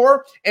the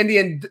war and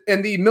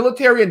the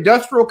military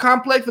industrial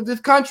complex of this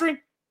country,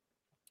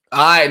 all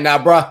right, now,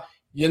 bro,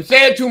 you didn't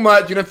say it too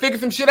much. You done figure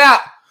some shit out.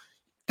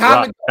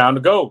 Time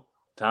to go.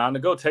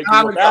 Take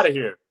them up out of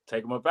here.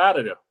 Take them up out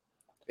of there.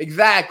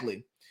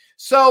 Exactly.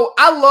 So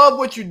I love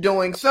what you're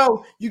doing.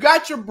 So you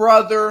got your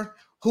brother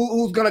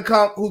who's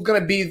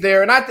gonna be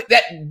there, and I think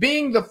that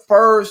being the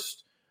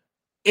first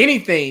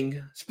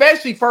anything,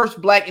 especially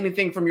first black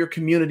anything from your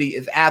community,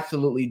 is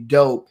absolutely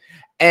dope.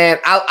 And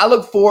I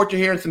look forward to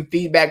hearing some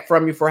feedback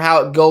from you for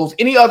how it goes.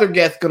 Any other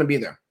guests gonna be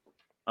there?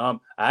 I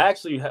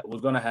actually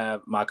was gonna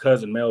have my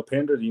cousin Mel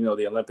Pender,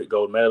 the Olympic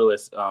gold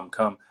medalist,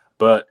 come,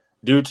 but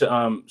due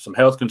to some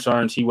health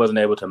concerns, he wasn't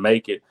able to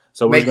make it.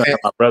 So we're gonna have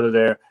my brother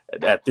there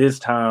at this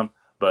time.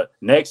 But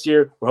next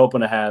year, we're hoping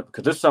to have,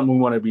 because this is something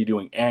we want to be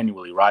doing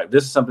annually, right?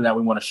 This is something that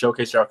we want to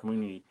showcase to our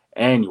community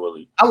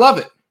annually. I love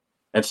it.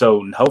 And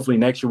so hopefully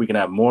next year we can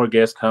have more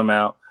guests come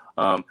out.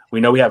 We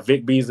know we have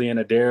Vic Beasley in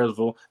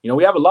Adairsville.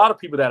 We have a lot of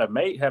people that have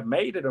made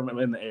it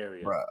in the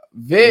area. Bruh.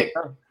 Vic,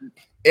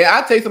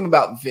 I'll tell you something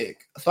about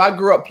Vic. So I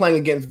grew up playing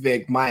against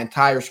Vic my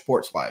entire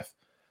sports life,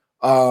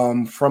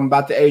 from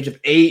about the age of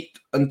 8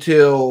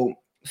 until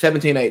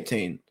 17,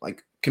 18.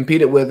 Like,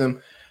 competed with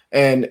him.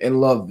 And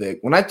love Vic.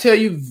 When I tell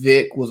you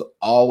Vic was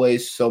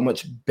always so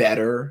much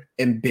better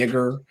and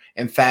bigger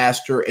and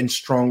faster and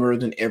stronger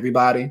than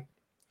everybody.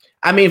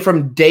 I mean,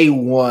 from day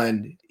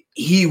one,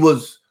 he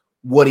was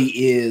what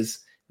he is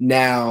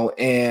now.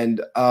 And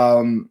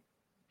I'm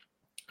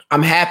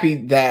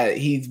happy that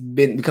he's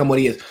become what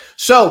he is.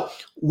 So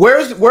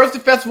where's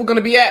the festival going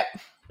to be at?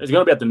 It's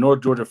going to be at the North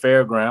Georgia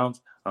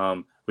Fairgrounds.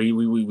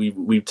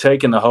 We've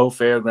taken the whole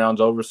fairgrounds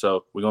over.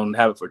 So we're going to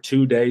have it for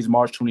 2 days,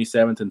 March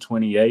 27th and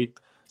 28th.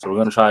 So we're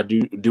going to try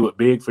to do it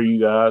big for you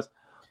guys.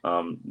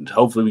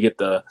 Hopefully we get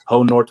the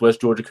whole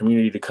Northwest Georgia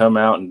community to come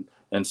out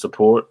and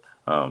support.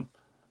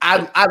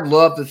 I'd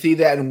love to see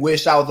that and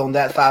wish I was on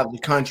that side of the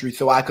country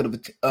so I could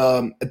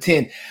have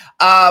attend.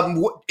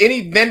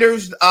 Any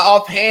vendors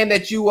offhand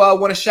that you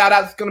want to shout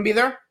out that's going to be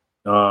there?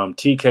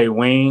 TK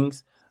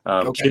Wings,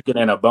 Chicken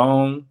and a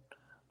Bone,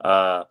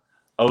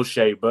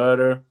 O'Shea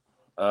Butter,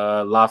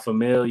 La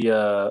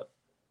Familia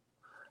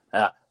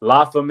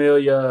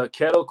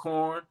Kettle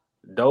Corn,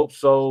 Dope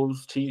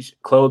Souls,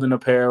 clothing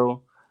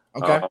apparel.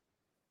 Okay.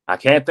 I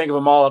can't think of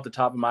them all off the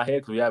top of my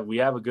head because we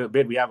have a good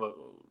bit. We have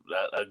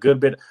a good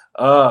bit.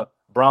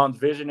 Bronze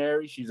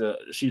Visionary. She's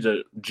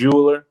a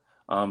jeweler.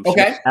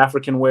 Okay.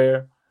 African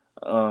wear.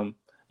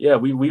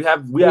 We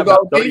have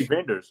about 30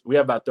 vendors. We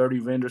have about 30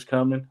 vendors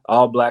coming,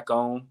 all black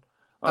owned.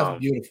 That's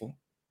beautiful.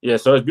 Yeah,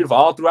 so it's beautiful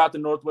all throughout the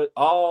Northwest,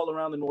 all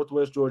around the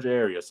Northwest Georgia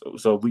area.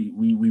 So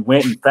we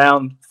went and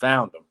found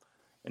them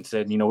and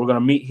said, we're going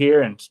to meet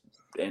here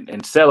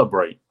and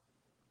celebrate.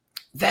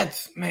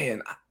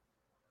 Man,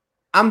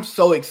 I'm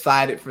so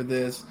excited for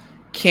this.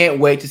 Can't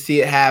wait to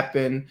see it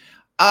happen.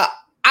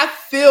 I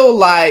feel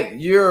like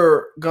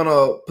you're going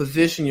to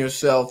position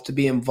yourself to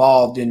be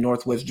involved in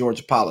Northwest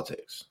Georgia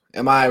politics.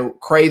 Am I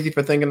crazy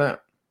for thinking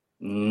that?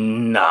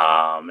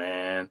 Nah,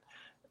 man.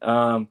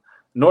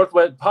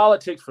 Northwest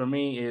politics for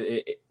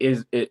me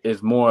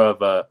is more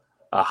of a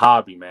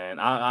hobby, man.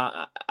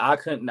 I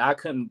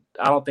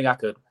don't think I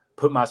could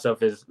put myself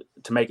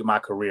to make it my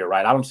career,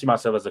 right? I don't see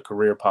myself as a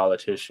career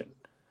politician.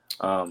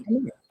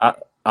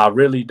 I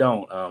really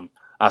don't.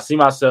 I see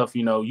myself,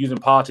 using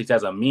politics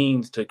as a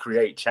means to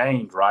create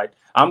change, right?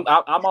 I'm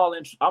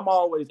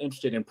always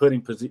interested in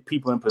putting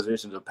people in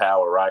positions of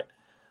power, right?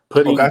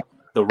 Putting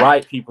the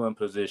right people in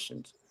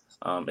positions.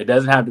 It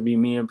doesn't have to be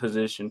me in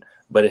position,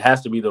 but it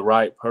has to be the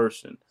right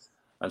person.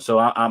 And so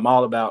I'm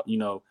all about,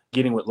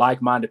 getting with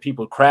like-minded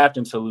people,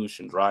 crafting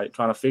solutions, right?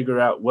 Trying to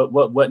figure out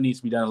what needs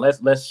to be done.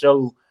 Let's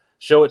show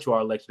it to our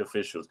elected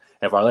officials.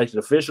 If our elected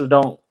officials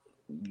don't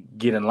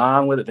get in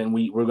line with it, then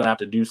we're going to have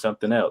to do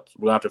something else.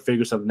 We're going to have to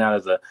figure something out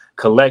as a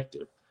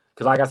collective.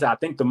 Because like I said, I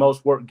think the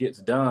most work gets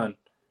done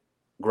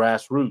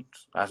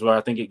grassroots. That's where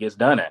I think it gets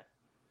done at.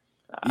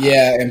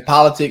 Yeah, and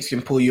politics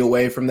can pull you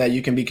away from that.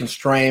 You can be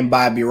constrained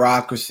by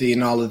bureaucracy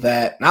and all of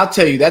that. And I'll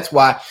tell you, that's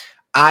why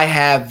I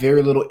have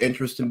very little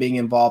interest in being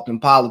involved in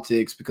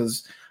politics,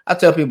 because I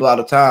tell people all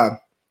the time,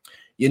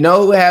 you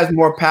know who has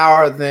more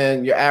power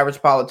than your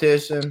average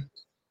politician?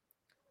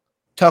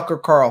 Tucker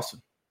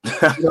Carlson.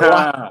 You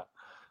know,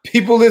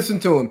 people listen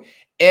to him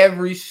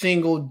every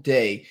single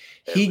day.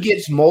 He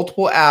gets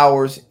multiple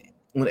hours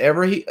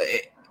whenever he,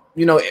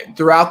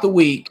 throughout the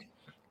week,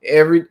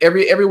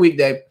 every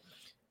weekday,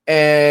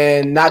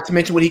 and not to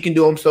mention what he can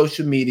do on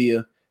social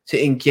media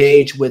to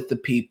engage with the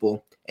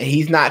people. And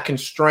he's not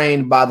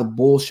constrained by the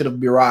bullshit of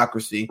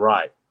bureaucracy.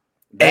 Right.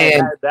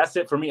 That's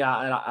it for me.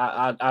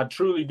 I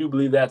truly do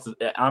believe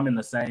I'm in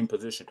the same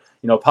position.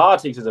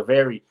 Politics is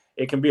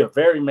it can be a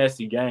very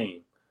messy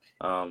game.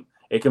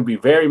 It can be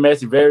very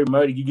messy, very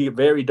muddy. You get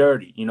very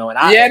dirty, and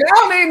I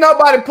don't need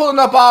nobody pulling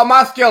up all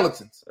my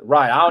skeletons.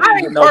 Right. I don't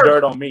need no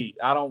dirt on me.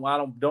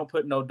 Don't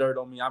put no dirt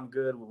on me. I'm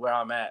good with where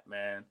I'm at,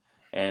 man.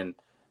 And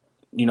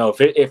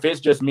if it's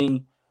just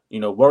me,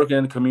 working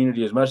in the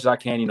community as much as I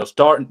can,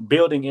 starting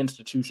building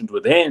institutions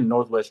within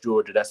Northwest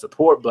Georgia that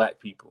support Black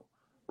people,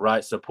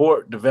 right?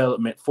 Support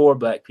development for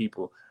Black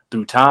people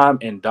through time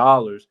and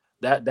dollars.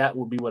 That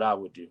would be what I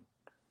would do.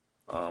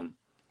 I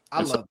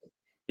love it.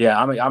 Yeah,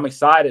 I'm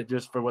excited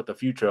just for what the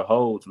future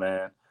holds,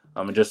 man.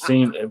 And just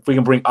seeing if we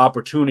can bring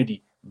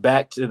opportunity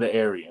back to the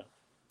area.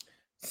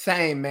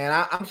 Same,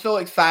 man. I'm so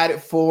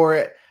excited for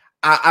it.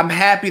 I'm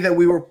happy that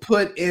we were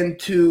put in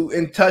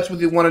touch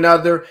with one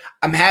another.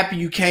 I'm happy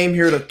you came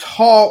here to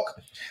talk.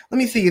 Let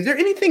me see. Is there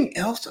anything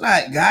else that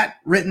I got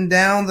written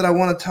down that I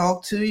want to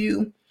talk to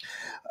you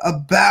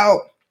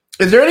about?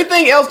 Is there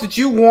anything else that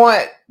you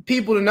want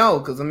people to know?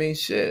 Because, I mean,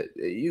 shit.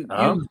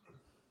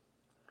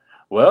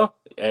 Well,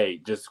 hey,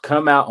 just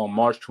come out on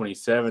March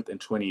 27th and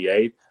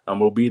 28th.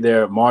 We'll be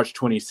there March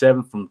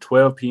 27th from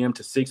 12 p.m.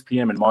 to 6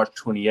 p.m. and March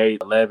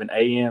 28th, 11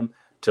 a.m.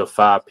 till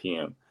 5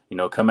 p.m.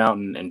 Come out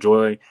and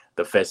enjoy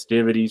the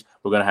festivities.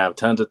 We're going to have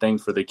tons of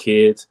things for the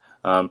kids,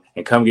 and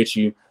come get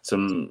you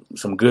some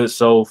good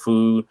soul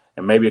food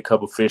and maybe a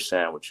couple fish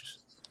sandwiches.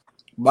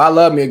 Well, I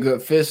love me a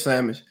good fish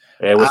sandwich.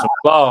 Yeah, with some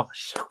claw.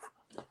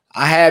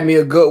 I had me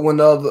a good one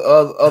the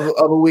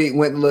other week.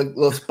 Went to a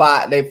little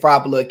spot. They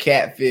fried a little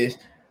catfish.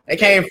 They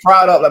came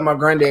fried up like my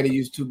granddaddy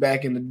used to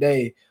back in the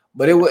day,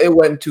 but it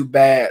wasn't too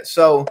bad.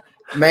 So,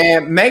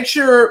 man, make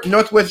sure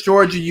Northwest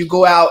Georgia, you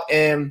go out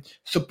and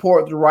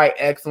support the Right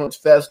Excellence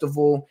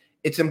Festival.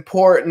 It's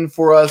important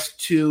for us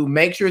to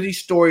make sure these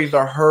stories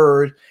are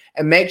heard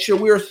and make sure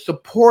we are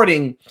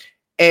supporting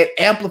and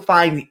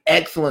amplifying the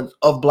excellence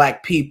of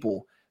Black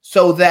people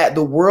so that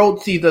the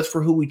world sees us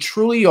for who we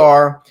truly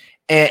are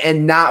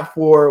and not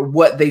for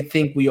what they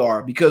think we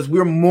are, because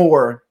we're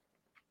more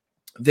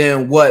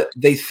than what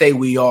they say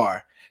we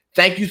are.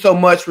 Thank you so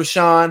much,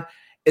 Rashawn.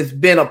 It's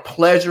been a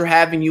pleasure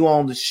having you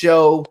on the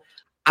show.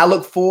 I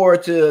look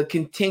forward to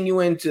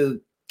continuing to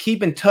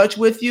keep in touch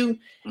with you.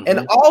 Mm-hmm.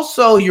 And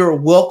also, you're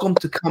welcome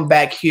to come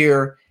back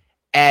here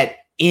at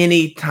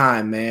any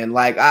time, man.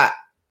 Like,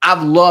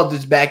 I've loved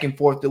this back and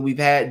forth that we've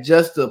had,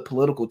 just the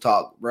political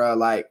talk, bro.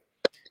 Like,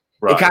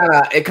 right.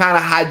 It kind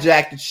of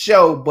hijacked the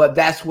show, but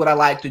that's what I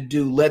like to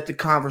do. Let the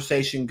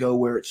conversation go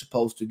where it's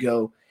supposed to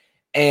go.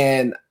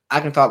 And I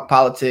can talk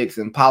politics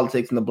in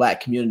the Black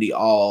community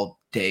all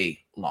day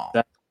long.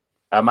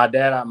 My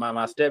dad, my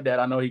stepdad,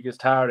 I know he gets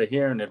tired of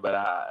hearing it, but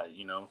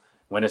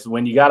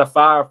when you got a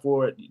fire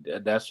for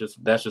it, that's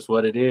just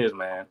what it is,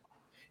 man.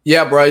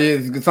 Yeah,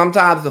 bro.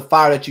 Sometimes the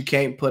fire that you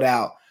can't put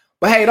out.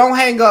 But hey, don't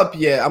hang up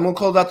yet. I'm gonna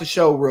close out the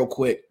show real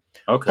quick.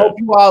 Okay. Hope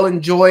you all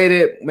enjoyed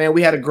it, man.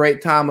 We had a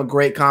great time, a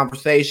great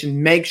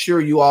conversation. Make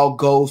sure you all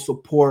go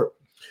support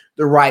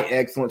the Right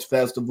Excellence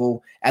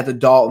Festival at the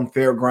Dalton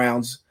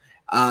Fairgrounds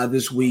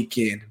this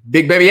weekend.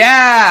 Big baby,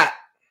 yeah.